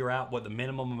need to figure out what the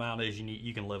minimum amount is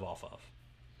you can live off of.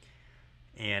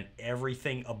 And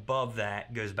everything above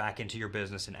that goes back into your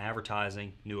business in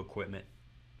advertising, new equipment,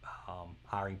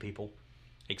 hiring people,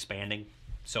 expanding,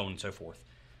 so on and so forth.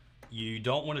 You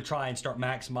don't want to try and start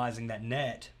maximizing that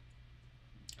net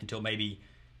until maybe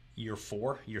year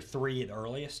 4, year 3 at the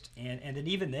earliest. And then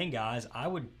even then, guys, I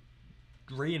would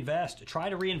try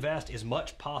to reinvest as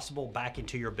much possible back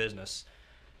into your business.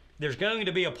 There's going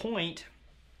to be a point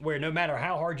where no matter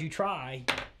how hard you try,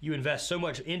 you invest so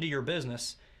much into your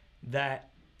business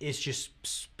that it's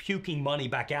just puking money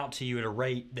back out to you at a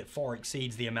rate that far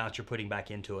exceeds the amount you're putting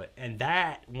back into it. And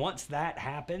once that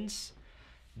happens,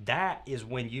 that is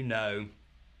when you know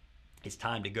it's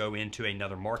time to go into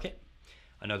another market,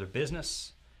 another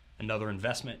business, another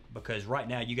investment, because right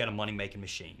now you got a money-making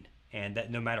machine. and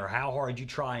that no matter how hard you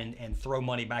try and throw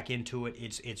money back into it,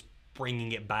 it's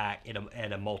bringing it back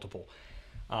at a multiple.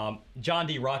 John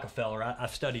D. Rockefeller,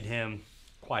 I've studied him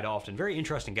quite often. Very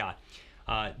interesting guy.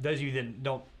 Those of you that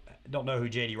don't know who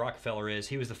J.D. Rockefeller is,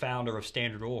 he was the founder of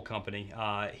Standard Oil Company.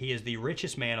 He is the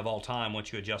richest man of all time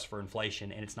once you adjust for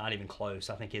inflation, and it's not even close.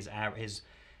 I think his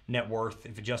net worth,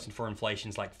 if adjusted for inflation,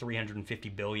 is like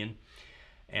 $350 billion,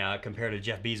 compared to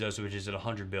Jeff Bezos, which is at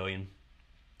 $100 billion.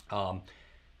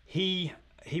 He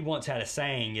once had a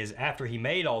saying, is after he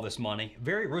made all this money,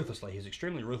 very ruthlessly, he's an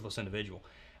extremely ruthless individual.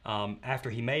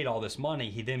 After he made all this money,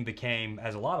 he then became,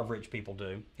 as a lot of rich people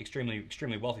do,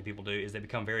 extremely wealthy people do, is they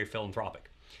become very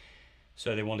philanthropic.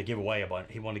 So they wanted to give away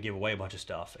he wanted to give away a bunch of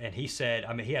stuff. And he said,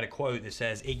 I mean, he had a quote that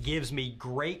says, "It gives me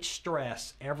great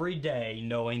stress every day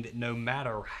knowing that no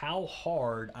matter how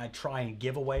hard I try and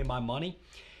give away my money,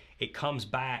 it comes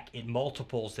back in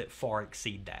multiples that far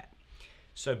exceed that."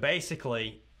 So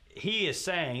basically, he is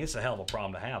saying, it's a hell of a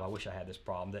problem to have. I wish I had this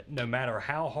problem, that no matter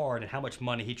how hard and how much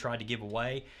money he tried to give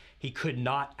away, he could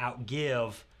not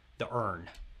outgive the earn.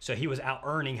 So he was out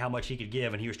earning how much he could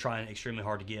give, and he was trying extremely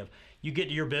hard to give. You get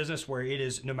to your business where it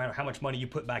is, no matter how much money you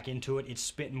put back into it, it's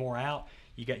spitting more out.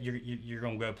 You're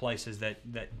going to go places that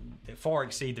far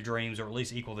exceed the dreams, or at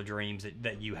least equal the dreams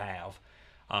that you have.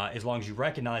 As long as you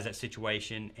recognize that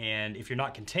situation, and if you're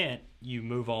not content, you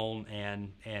move on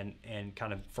and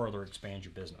kind of further expand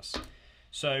your business.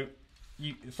 So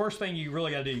the first thing you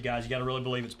really got to do, you guys, you got to really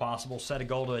believe it's possible. Set a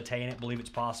goal to attain it. Believe it's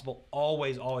possible.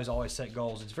 Always, always, always set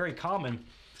goals. It's very common.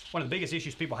 One of the biggest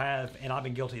issues people have, and I've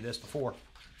been guilty of this before,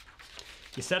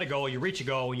 you set a goal, you reach a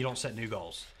goal, and you don't set new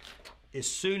goals. As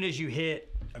soon as you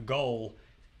hit a goal,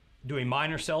 do a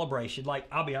minor celebration. Like,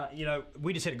 I'll be honest,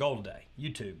 we just hit a goal today,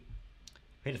 YouTube.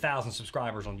 Hit 1,000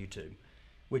 subscribers on YouTube,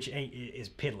 which is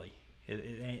piddly.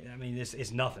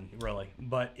 It's nothing really,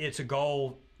 but it's a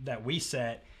goal that we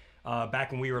set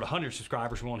back when we were at 100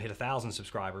 subscribers. We want to hit 1,000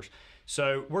 subscribers,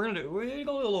 so we're gonna do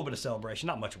a little bit of celebration,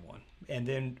 not much of one, and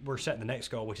then we're setting the next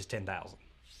goal, which is 10,000,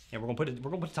 and we're gonna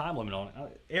put a time limit on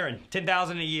it. Aaron,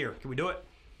 10,000 in a year, can we do it?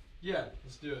 Yeah,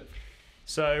 let's do it.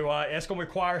 So it's going to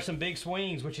require some big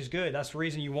swings, which is good. That's the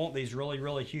reason you want these really,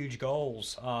 really huge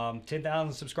goals.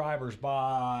 10,000 subscribers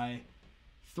by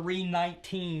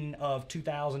 3/19 of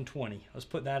 2020. Let's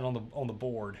put that on the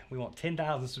board. We want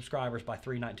 10,000 subscribers by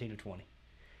 3/19 of 20.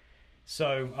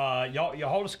 So y'all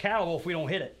hold us accountable if we don't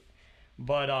hit it.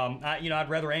 But I'd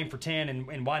rather aim for 10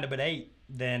 and wind up at 8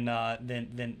 than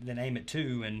aim at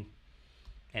 2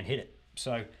 and hit it.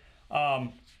 So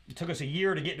it took us a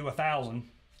year to get to 1,000.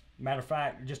 Matter of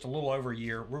fact, just a little over a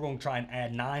year. We're going to try and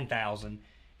add 9,000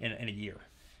 in a year.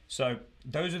 So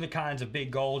those are the kinds of big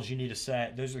goals you need to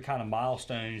set. Those are the kind of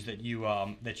milestones that you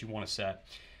want to set.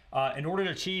 In order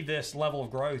to achieve this level of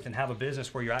growth and have a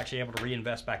business where you're actually able to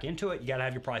reinvest back into it, you got to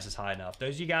have your prices high enough.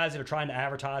 Those of you guys that are trying to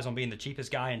advertise on being the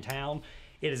cheapest guy in town,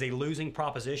 it is a losing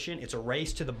proposition. It's a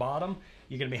race to the bottom.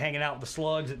 You're going to be hanging out with the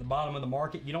slugs at the bottom of the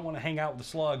market. You don't want to hang out with the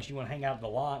slugs. You want to hang out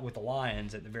with the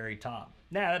lions at the very top.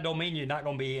 Now, that don't mean you're not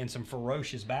going to be in some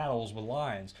ferocious battles with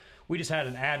lions. We just had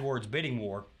an AdWords bidding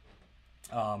war.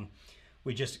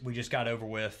 We just got over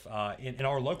with in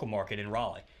our local market in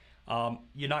Raleigh.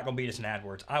 You're not going to beat us in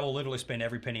AdWords. I will literally spend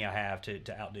every penny I have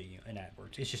to outdo you in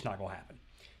AdWords. It's just not going to happen.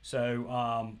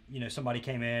 So, somebody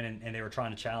came in and they were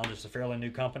trying to challenge us, a fairly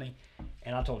new company,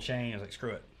 and I told Shane, I was like,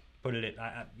 screw it, put it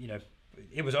at,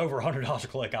 it was over $100 a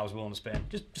click I was willing to spend.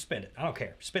 Just spend it. I don't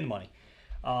care. Spend the money,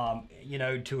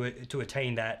 to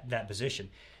attain that position.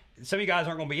 Some of you guys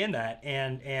aren't going to be in that,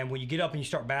 and when you get up and you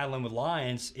start battling with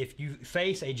lions, if you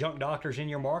face a junk doctors in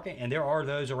your market, and there are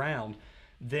those around,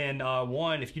 then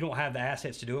one, if you don't have the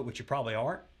assets to do it, which you probably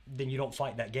aren't, then you don't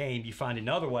fight that game. You find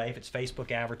another way. If it's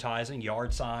Facebook advertising,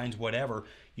 yard signs, whatever,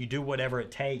 you do whatever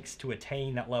it takes to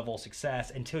attain that level of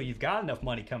success until you've got enough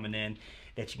money coming in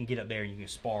that you can get up there and you can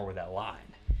spar with that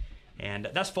line. And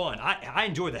that's fun. I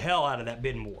enjoy the hell out of that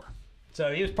bidding war.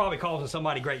 So he was probably causing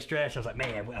somebody great stress. I was like,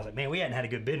 man, we hadn't had a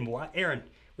good bidding war. Aaron,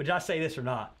 did I say this or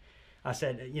not? I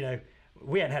said,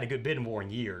 we hadn't had a good bidding war in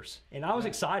years. And I was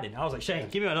excited. I was like, Shane,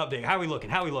 give me an update. How are we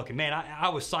looking? Man, I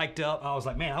was psyched up. I was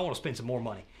like, man, I want to spend some more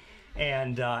money.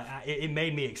 And it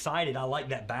made me excited. I like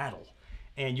that battle.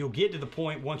 And you'll get to the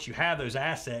point once you have those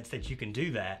assets that you can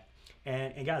do that.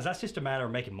 And guys, that's just a matter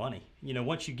of making money.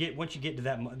 Once you get to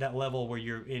that level where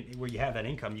where you have that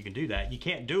income, you can do that. You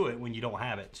can't do it when you don't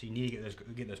have it. So you need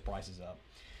to get those prices up.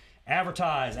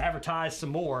 Advertise some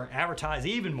more, advertise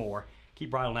even more.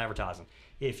 Keep right on advertising.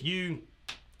 If you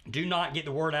do not get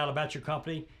the word out about your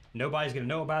company, nobody's going to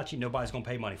know about you. Nobody's going to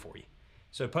pay money for you.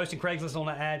 So posting Craigslist on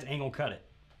the ads ain't going to cut it.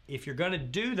 If you're going to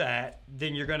do that,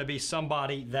 then you're going to be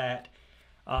somebody that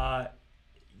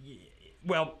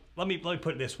Well, let me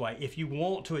put it this way. If you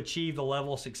want to achieve the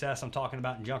level of success I'm talking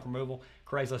about in junk removal,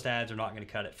 Craigslist ads are not going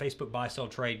to cut it. Facebook buy, sell,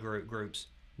 trade groups,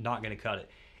 not going to cut it.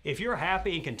 If you're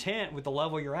happy and content with the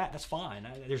level you're at, that's fine.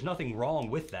 There's nothing wrong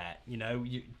with that. You know,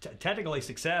 technically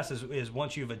success is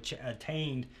once you've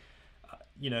attained,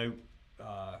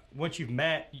 once you've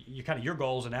met your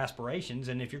goals and aspirations.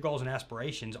 And if your goals and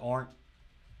aspirations aren't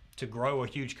to grow a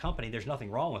huge company, there's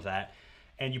nothing wrong with that.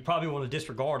 And you probably want to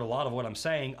disregard a lot of what I'm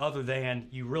saying, other than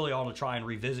you really ought to try and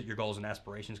revisit your goals and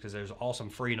aspirations, because there's awesome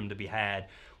freedom to be had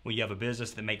when you have a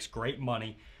business that makes great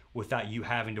money without you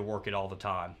having to work it all the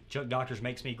time. Junk Doctors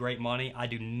makes me great money. I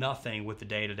do nothing with the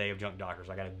day-to-day of Junk Doctors.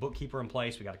 I got a bookkeeper in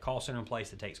place. We got a call center in place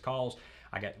that takes calls.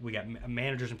 We got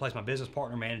managers in place. My business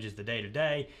partner manages the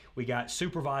day-to-day. We got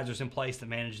supervisors in place that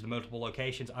manage the multiple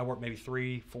locations. I work maybe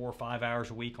 3, 4, 5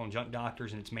 hours a week on Junk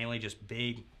Doctors, and it's mainly just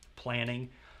big planning,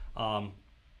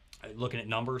 looking at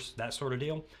numbers, that sort of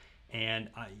deal. And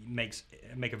I make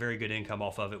a very good income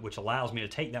off of it, which allows me to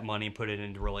take that money and put it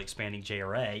into really expanding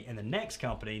JRA. And the next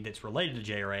company that's related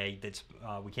to JRA, that's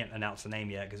we can't announce the name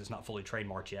yet because it's not fully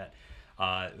trademarked yet,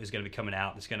 is going to be coming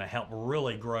out. It's going to help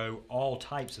really grow all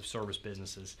types of service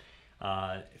businesses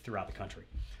throughout the country.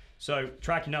 So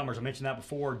track your numbers. I mentioned that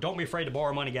before. Don't be afraid to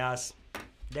borrow money, guys.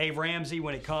 Dave Ramsey,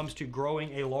 when it comes to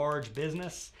growing a large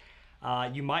business,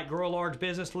 you might grow a large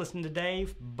business listening to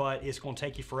Dave, but it's going to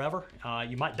take you forever.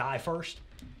 You might die first.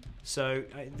 So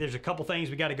there's a couple things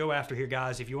we got to go after here,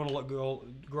 guys. If you want to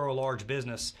grow a large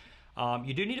business,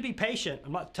 you do need to be patient.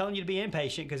 I'm not telling you to be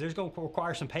impatient, because there's going to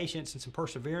require some patience and some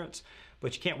perseverance,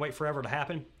 but you can't wait forever to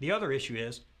happen. The other issue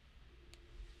is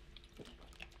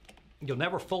you'll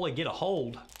never fully get a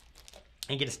hold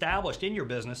and get established in your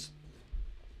business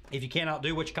if you can't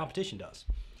outdo what your competition does.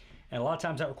 And a lot of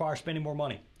times that requires spending more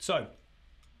money. So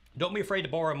don't be afraid to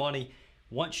borrow money.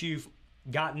 Once you've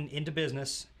gotten into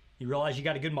business, you realize you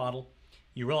got a good model,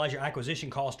 you realize your acquisition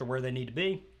costs are where they need to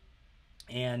be,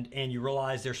 and you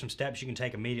realize there's some steps you can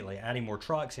take immediately, adding more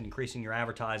trucks and increasing your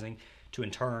advertising to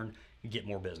in turn get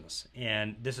more business.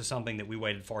 And this is something that we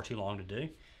waited far too long to do.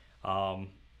 I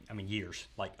mean, years,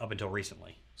 like up until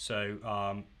recently.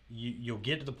 So you'll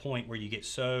get to the point where you get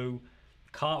so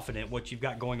confident what you've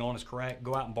got going on is correct.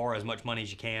 Go out and borrow as much money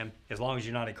as you can, as long as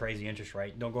you're not at a crazy interest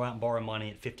rate. Don't go out and borrow money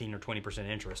at 15 or 20%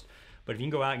 interest. But if you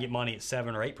can go out and get money at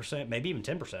 7 or 8%, maybe even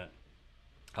 10%,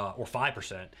 or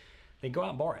 5%, then go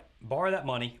out and borrow it. Borrow that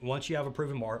money. Once you have a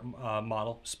proven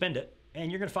model, spend it, and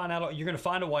you're going to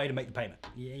find a way to make the payment.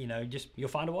 You'll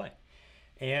find a way.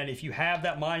 And if you have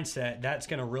that mindset, that's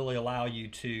going to really allow you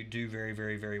to do very,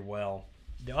 very, very well.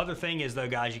 The other thing is, though,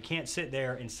 guys, you can't sit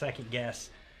there and second guess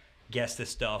this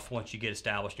stuff once you get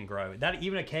established and grow. That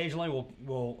even occasionally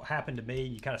will happen to me.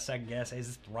 You kind of second guess, is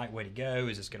this the right way to go?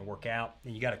 Is this going to work out?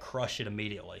 And you got to crush it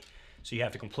immediately. So you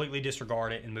have to completely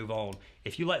disregard it and move on.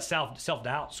 If you let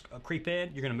self-doubt creep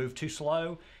in, you're going to move too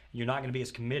slow. You're not going to be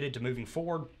as committed to moving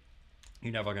forward.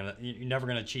 You're never going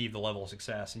to achieve the level of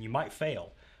success, and you might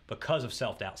fail because of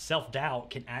self-doubt. Self-doubt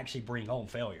can actually bring on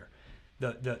failure.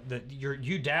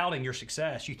 You doubting your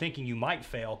success, you thinking you might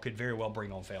fail, could very well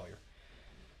bring on failure.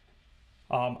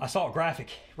 I saw a graphic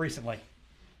recently,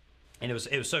 and it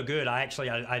was so good.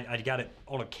 I got it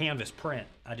on a canvas print.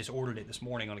 I just ordered it this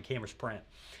morning on a canvas print.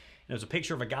 And it was a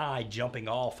picture of a guy jumping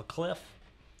off a cliff,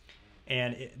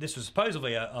 and this was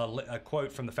supposedly a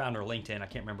quote from the founder of LinkedIn. I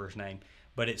can't remember his name,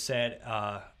 but it said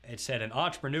an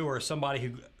entrepreneur is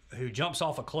somebody who jumps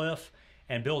off a cliff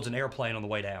and builds an airplane on the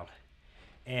way down.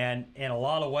 And in a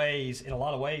lot of ways,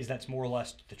 that's more or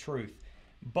less the truth.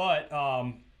 But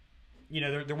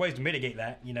there are ways to mitigate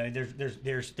that.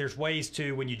 There's ways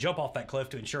to, when you jump off that cliff,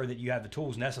 to ensure that you have the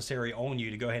tools necessary on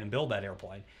you to go ahead and build that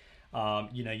airplane.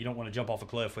 You don't want to jump off a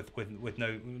cliff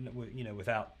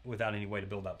without any way to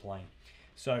build that plane.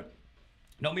 So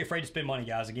don't be afraid to spend money,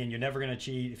 guys. Again, you're never going to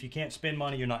achieve. If you can't spend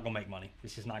money, you're not going to make money.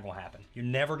 It's just not going to happen. You're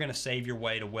never going to save your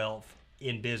way to wealth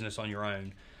in business on your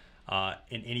own.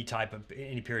 In any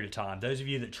period of time. Those of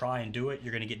you that try and do it,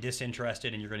 you're going to get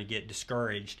disinterested and you're going to get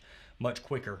discouraged much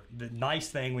quicker. The nice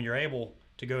thing when you're able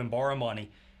to go and borrow money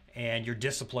and you're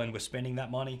disciplined with spending that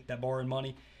money, that borrowed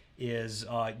money, is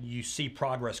you see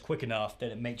progress quick enough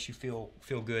that it makes you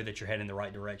feel good that you're heading in the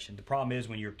right direction. The problem is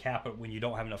when you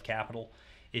don't have enough capital,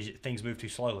 is things move too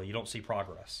slowly. You don't see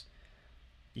progress.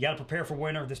 You got to prepare for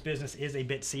winter. This business is a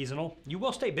bit seasonal. You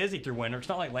will stay busy through winter. It's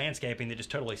not like landscaping that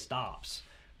just totally stops.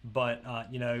 But,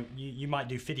 you might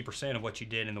do 50% of what you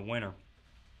did in the winter.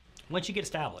 Once you get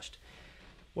established,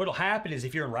 what will happen is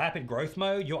if you're in rapid growth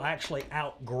mode, you'll actually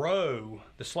outgrow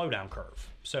the slowdown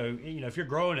curve. So, if you're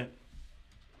growing at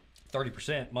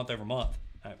 30% month over month,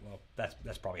 well,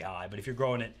 that's probably high. But if you're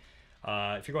growing at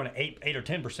 8 or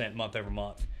 10% month over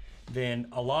month, then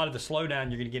a lot of the slowdown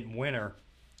you're going to get in winter,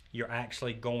 you're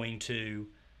actually going to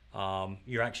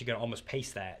almost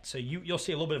pace that. So you'll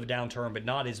see a little bit of a downturn, but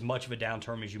not as much of a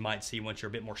downturn as you might see once you're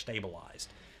a bit more stabilized.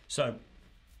 So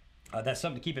that's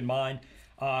something to keep in mind.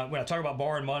 When I talk about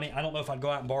borrowing money, I don't know if I'd go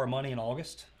out and borrow money in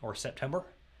August or September,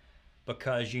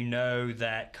 because you know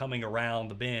that coming around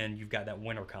the bend, you've got that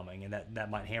winter coming, and that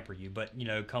might hamper you. But,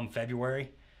 come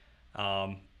February,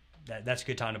 that's a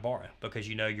good time to borrow, because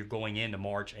you're going into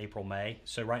March, April, May.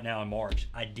 So right now in March,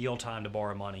 ideal time to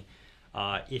borrow money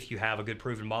if you have a good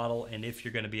proven model, and if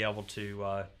you're going to be able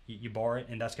to you borrow it,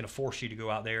 and that's going to force you to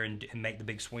go out there and make the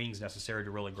big swings necessary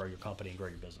to really grow your company and grow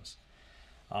your business.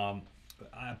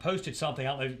 I posted something, I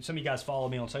don't know, some of you guys follow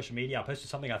me on social media. I posted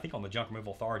something, I think, on the Junk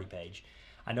Removal Authority page.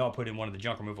 I know I put in one of the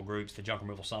junk removal groups, the Junk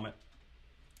Removal Summit,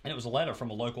 and it was a letter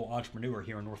from a local entrepreneur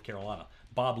here in North Carolina,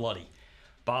 Bob Luddy.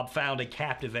 Bob founded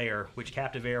Captive Air, which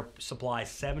Captive Air supplies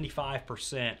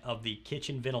 75% of the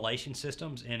kitchen ventilation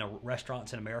systems in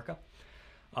restaurants in America.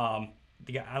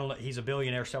 The guy, I don't know, he's a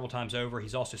billionaire several times over.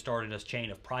 He's also started a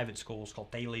chain of private schools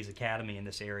called Thales Academy in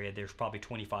this area. There's probably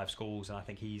 25 schools, and I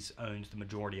think he's owns the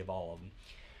majority of all of them.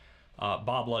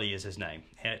 Bob Luddy is his name.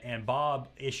 And Bob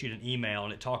issued an email,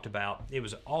 and it talked about, it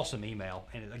was an awesome email.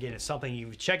 And again, it's something,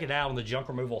 you check it out on the Junk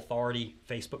Removal Authority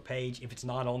Facebook page. If it's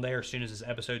not on there, as soon as this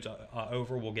episode's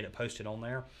over, we'll get it posted on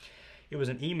there. It was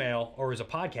an email, or it was a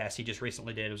podcast he just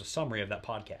recently did. It was a summary of that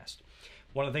podcast.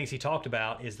 One of the things he talked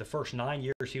about is the first 9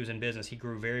 years he was in business, he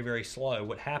grew very, very slow.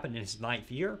 What happened in his 9th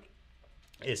year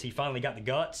is he finally got the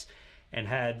guts and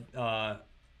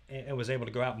and was able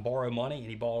to go out and borrow money, and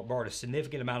he borrowed a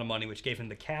significant amount of money, which gave him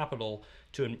the capital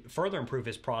to further improve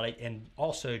his product, and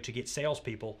also to get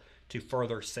salespeople to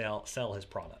further sell his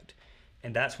product.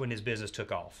 And that's when his business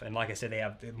took off. And like I said, they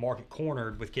have the market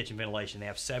cornered with kitchen ventilation. They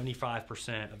have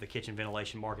 75% of the kitchen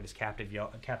ventilation market is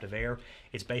Captive Air.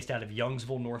 It's based out of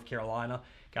Youngsville, North Carolina.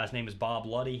 Guy's name is Bob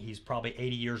Luddy. He's probably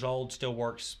 80 years old, still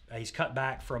works. He's cut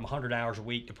back from 100 hours a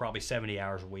week to probably 70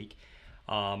 hours a week.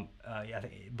 It's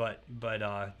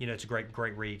a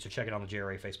great read. So check it on the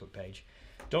JRA Facebook page.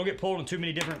 Don't get pulled in too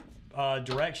many different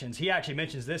directions. He actually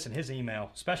mentions this in his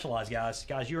email. Specialize, guys.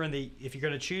 Guys, if you're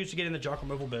going to choose to get in the junk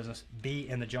removal business, be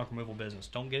in the junk removal business.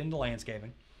 Don't get into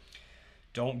landscaping.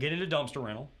 Don't get into dumpster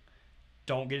rental.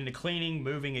 Don't get into cleaning,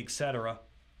 moving, etc.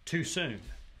 too soon.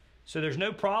 So there's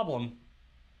no problem.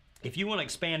 If you want to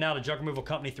expand out a junk removal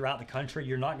company throughout the country,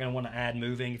 you're not going to want to add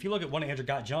moving. If you look at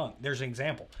 1-800 Junk, there's an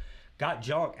example. Got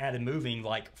Junk added moving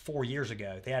like 4 years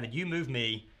ago. They added You Move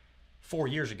Me 4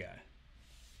 years ago.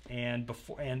 And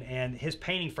his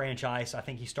painting franchise, I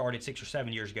think he started 6 or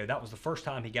 7 years ago. That was the first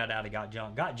time he got out of Got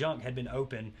Junk. Got Junk had been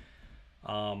open,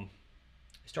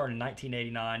 started in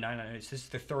 1989. This is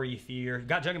the 30th year.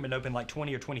 Got Junk had been open like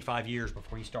 20 or 25 years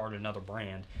before he started another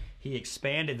brand. He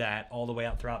expanded that all the way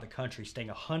out throughout the country, staying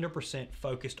 100%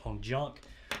 focused on junk,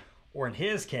 or in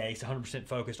his case, 100%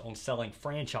 focused on selling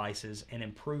franchises and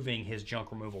improving his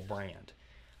junk removal brand.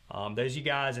 Those of you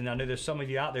guys, and I know there's some of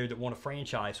you out there that want a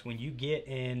franchise, when you get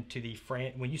into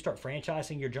when you start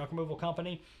franchising your junk removal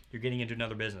company, you're getting into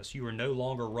another business. You are no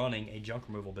longer running a junk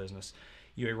removal business.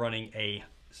 You are running a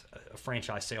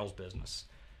franchise sales business.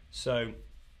 So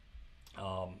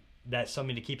that's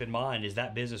something to keep in mind, is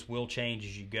that business will change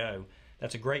as you go.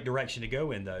 That's a great direction to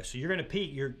go in, though. So you're going to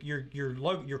peak.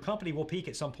 Your company will peak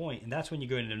at some point, and that's when you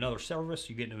go into another service,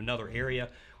 you get into another area,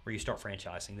 where you start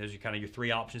franchising. Those are kind of your 3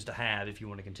 options to have if you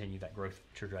want to continue that growth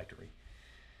trajectory.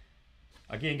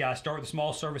 Again, guys, start with a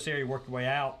small service area, work your way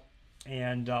out,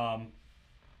 and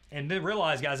then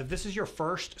realize, guys, if this is your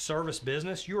first service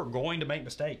business, you are going to make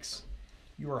mistakes.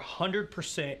 You are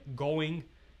 100% going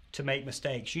to make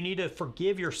mistakes. You need to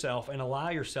forgive yourself and allow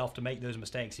yourself to make those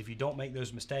mistakes. If you don't make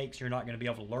those mistakes, you're not going to be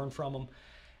able to learn from them,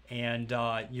 and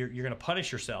you're going to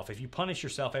punish yourself. If you punish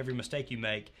yourself every mistake you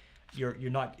make, your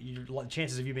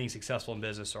chances of you being successful in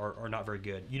business are not very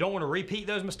good. You don't want to repeat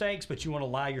those mistakes, but you want to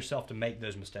allow yourself to make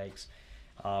those mistakes.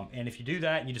 And if you do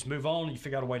that and you just move on and you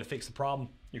figure out a way to fix the problem,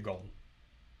 you're golden.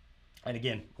 And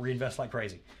again, reinvest like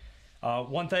crazy.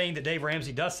 One thing that Dave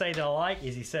Ramsey does say that I like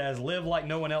is he says, live like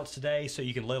no one else today so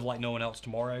you can live like no one else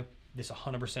tomorrow. This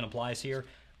 100% applies here.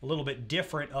 A little bit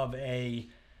different of a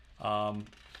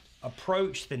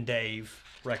approach than Dave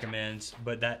recommends,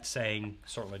 but that saying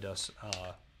certainly does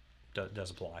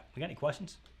apply. We got any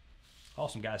questions?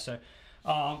 Awesome, guys. So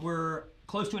we're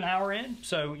close to an hour in,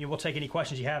 so we'll take any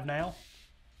questions you have now.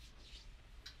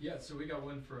 Yeah, so we got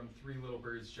one from Three Little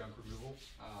Birds Junk Removal.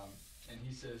 And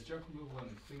he says, junk removal and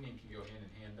cleaning can go hand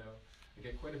in hand, though. I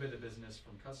get quite a bit of business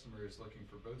from customers looking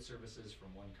for both services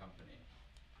from one company.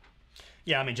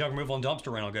 Yeah, I mean, junk removal and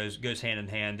dumpster rental goes hand in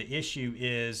hand. The issue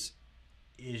is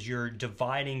you're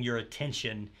dividing your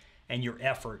attention and your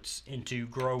efforts into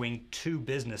growing two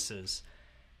businesses,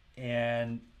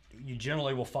 and you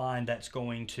generally will find that's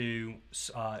going to,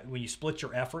 when you split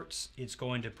your efforts, it's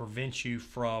going to prevent you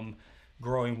from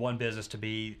growing one business to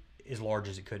be as large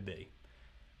as it could be.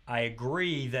 I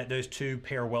agree that those two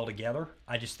pair well together.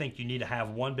 I just think you need to have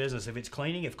one business. If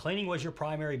cleaning was your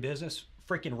primary business,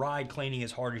 freaking ride cleaning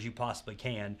as hard as you possibly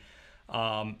can,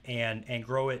 and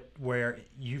grow it where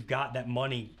you've got that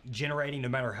money generating. No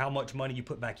matter how much money you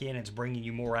put back in, it's bringing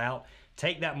you more out.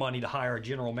 Take that money to hire a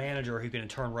general manager who can in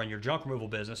turn run your junk removal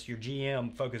business. Your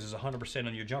GM focuses 100%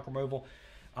 on your junk removal.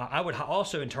 I would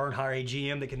also in turn hire a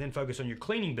GM that can then focus on your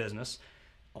cleaning business,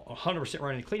 100%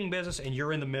 running the cleaning business, and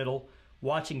you're in the middle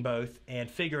watching both and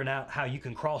figuring out how you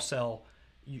can cross-sell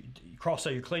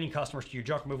your cleaning customers to your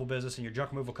junk removal business and your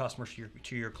junk removal customers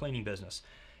to your cleaning business.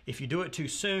 If you do it too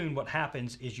soon, what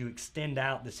happens is you extend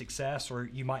out the success, or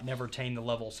you might never attain the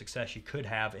level of success you could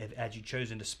have had you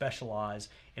chosen to specialize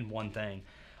in one thing.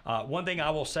 One thing I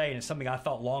will say, and it's something I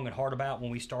thought long and hard about when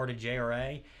we started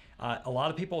JRA, a lot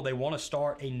of people, they want to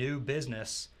start a new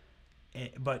business,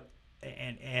 but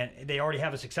they already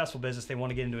have a successful business, they want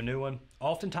to get into a new one.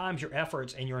 Oftentimes your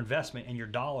efforts and your investment and your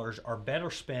dollars are better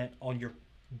spent on your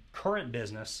current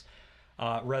business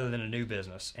rather than a new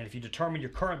business. And if you determine your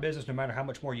current business, no matter how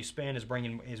much more you spend, is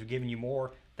giving you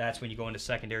more, that's when you go into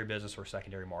secondary business or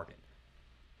secondary market.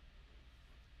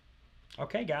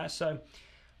 Okay, guys, so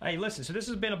hey, listen, so this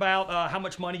has been about how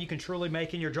much money you can truly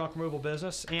make in your junk removal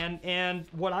business, and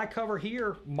what I cover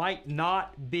here might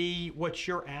not be what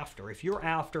you're after. If you're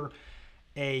after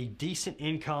a decent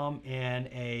income and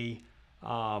a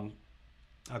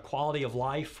quality of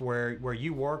life where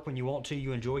you work when you want to,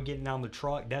 you enjoy getting on the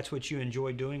truck, that's what you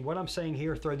enjoy doing, what I'm saying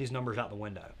here, throw these numbers out the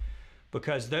window.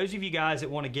 Because those of you guys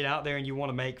that want to get out there and you want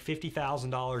to make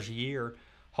 $50,000 a year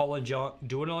hauling junk,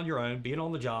 doing it on your own, being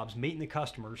on the jobs, meeting the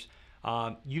customers,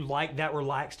 you like that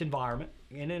relaxed environment,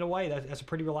 and in a way that's a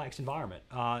pretty relaxed environment,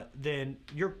 then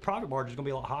your profit margin is going to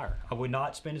be a lot higher. I would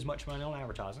not spend as much money on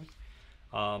advertising.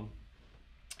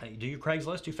 Do your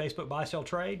Craigslist, do Facebook buy, sell,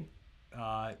 trade,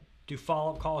 do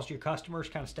follow-up calls to your customers,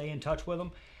 kind of stay in touch with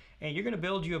them, and you're going to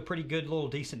build you a pretty good little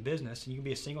decent business, and you can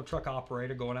be a single truck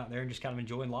operator going out there and just kind of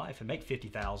enjoying life and make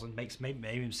 $50,000,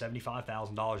 maybe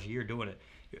 $75,000 a year doing it,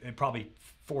 and probably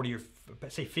 40 or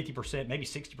say 50%, maybe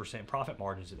 60% profit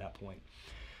margins at that point.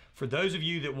 For those of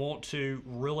you that want to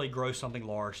really grow something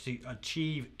large, to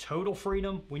achieve total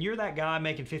freedom, when you're that guy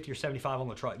making 50 or 75 on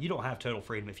the truck, you don't have total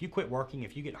freedom. If you quit working,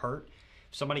 if you get hurt,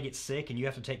 if somebody gets sick and you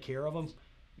have to take care of them,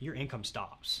 your income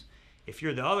stops. If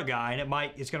you're the other guy, and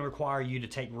it's going to require you to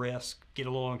take risks, get a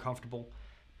little uncomfortable,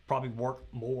 probably work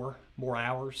more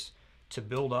hours to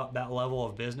build up that level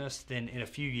of business, then in a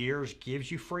few years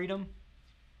gives you freedom,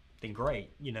 then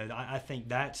great. You know, I think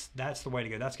that's the way to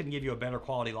go. That's going to give you a better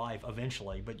quality of life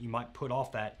eventually, but you might put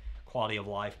off that quality of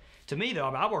life. To me, though,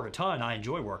 I work a ton. I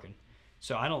enjoy working,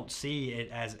 so I don't see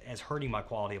it as hurting my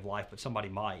quality of life, but somebody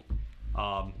might.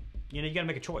 You know, you got to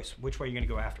make a choice. Which way you're going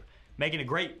to go after? Making a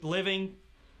great living,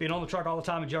 being on the truck all the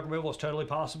time in junk removal is totally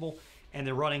possible, and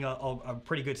then running a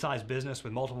pretty good sized business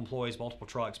with multiple employees, multiple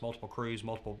trucks, multiple crews,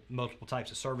 multiple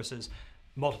types of services,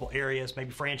 multiple areas,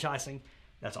 maybe franchising.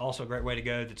 That's also a great way to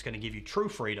go. That's going to give you true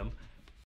freedom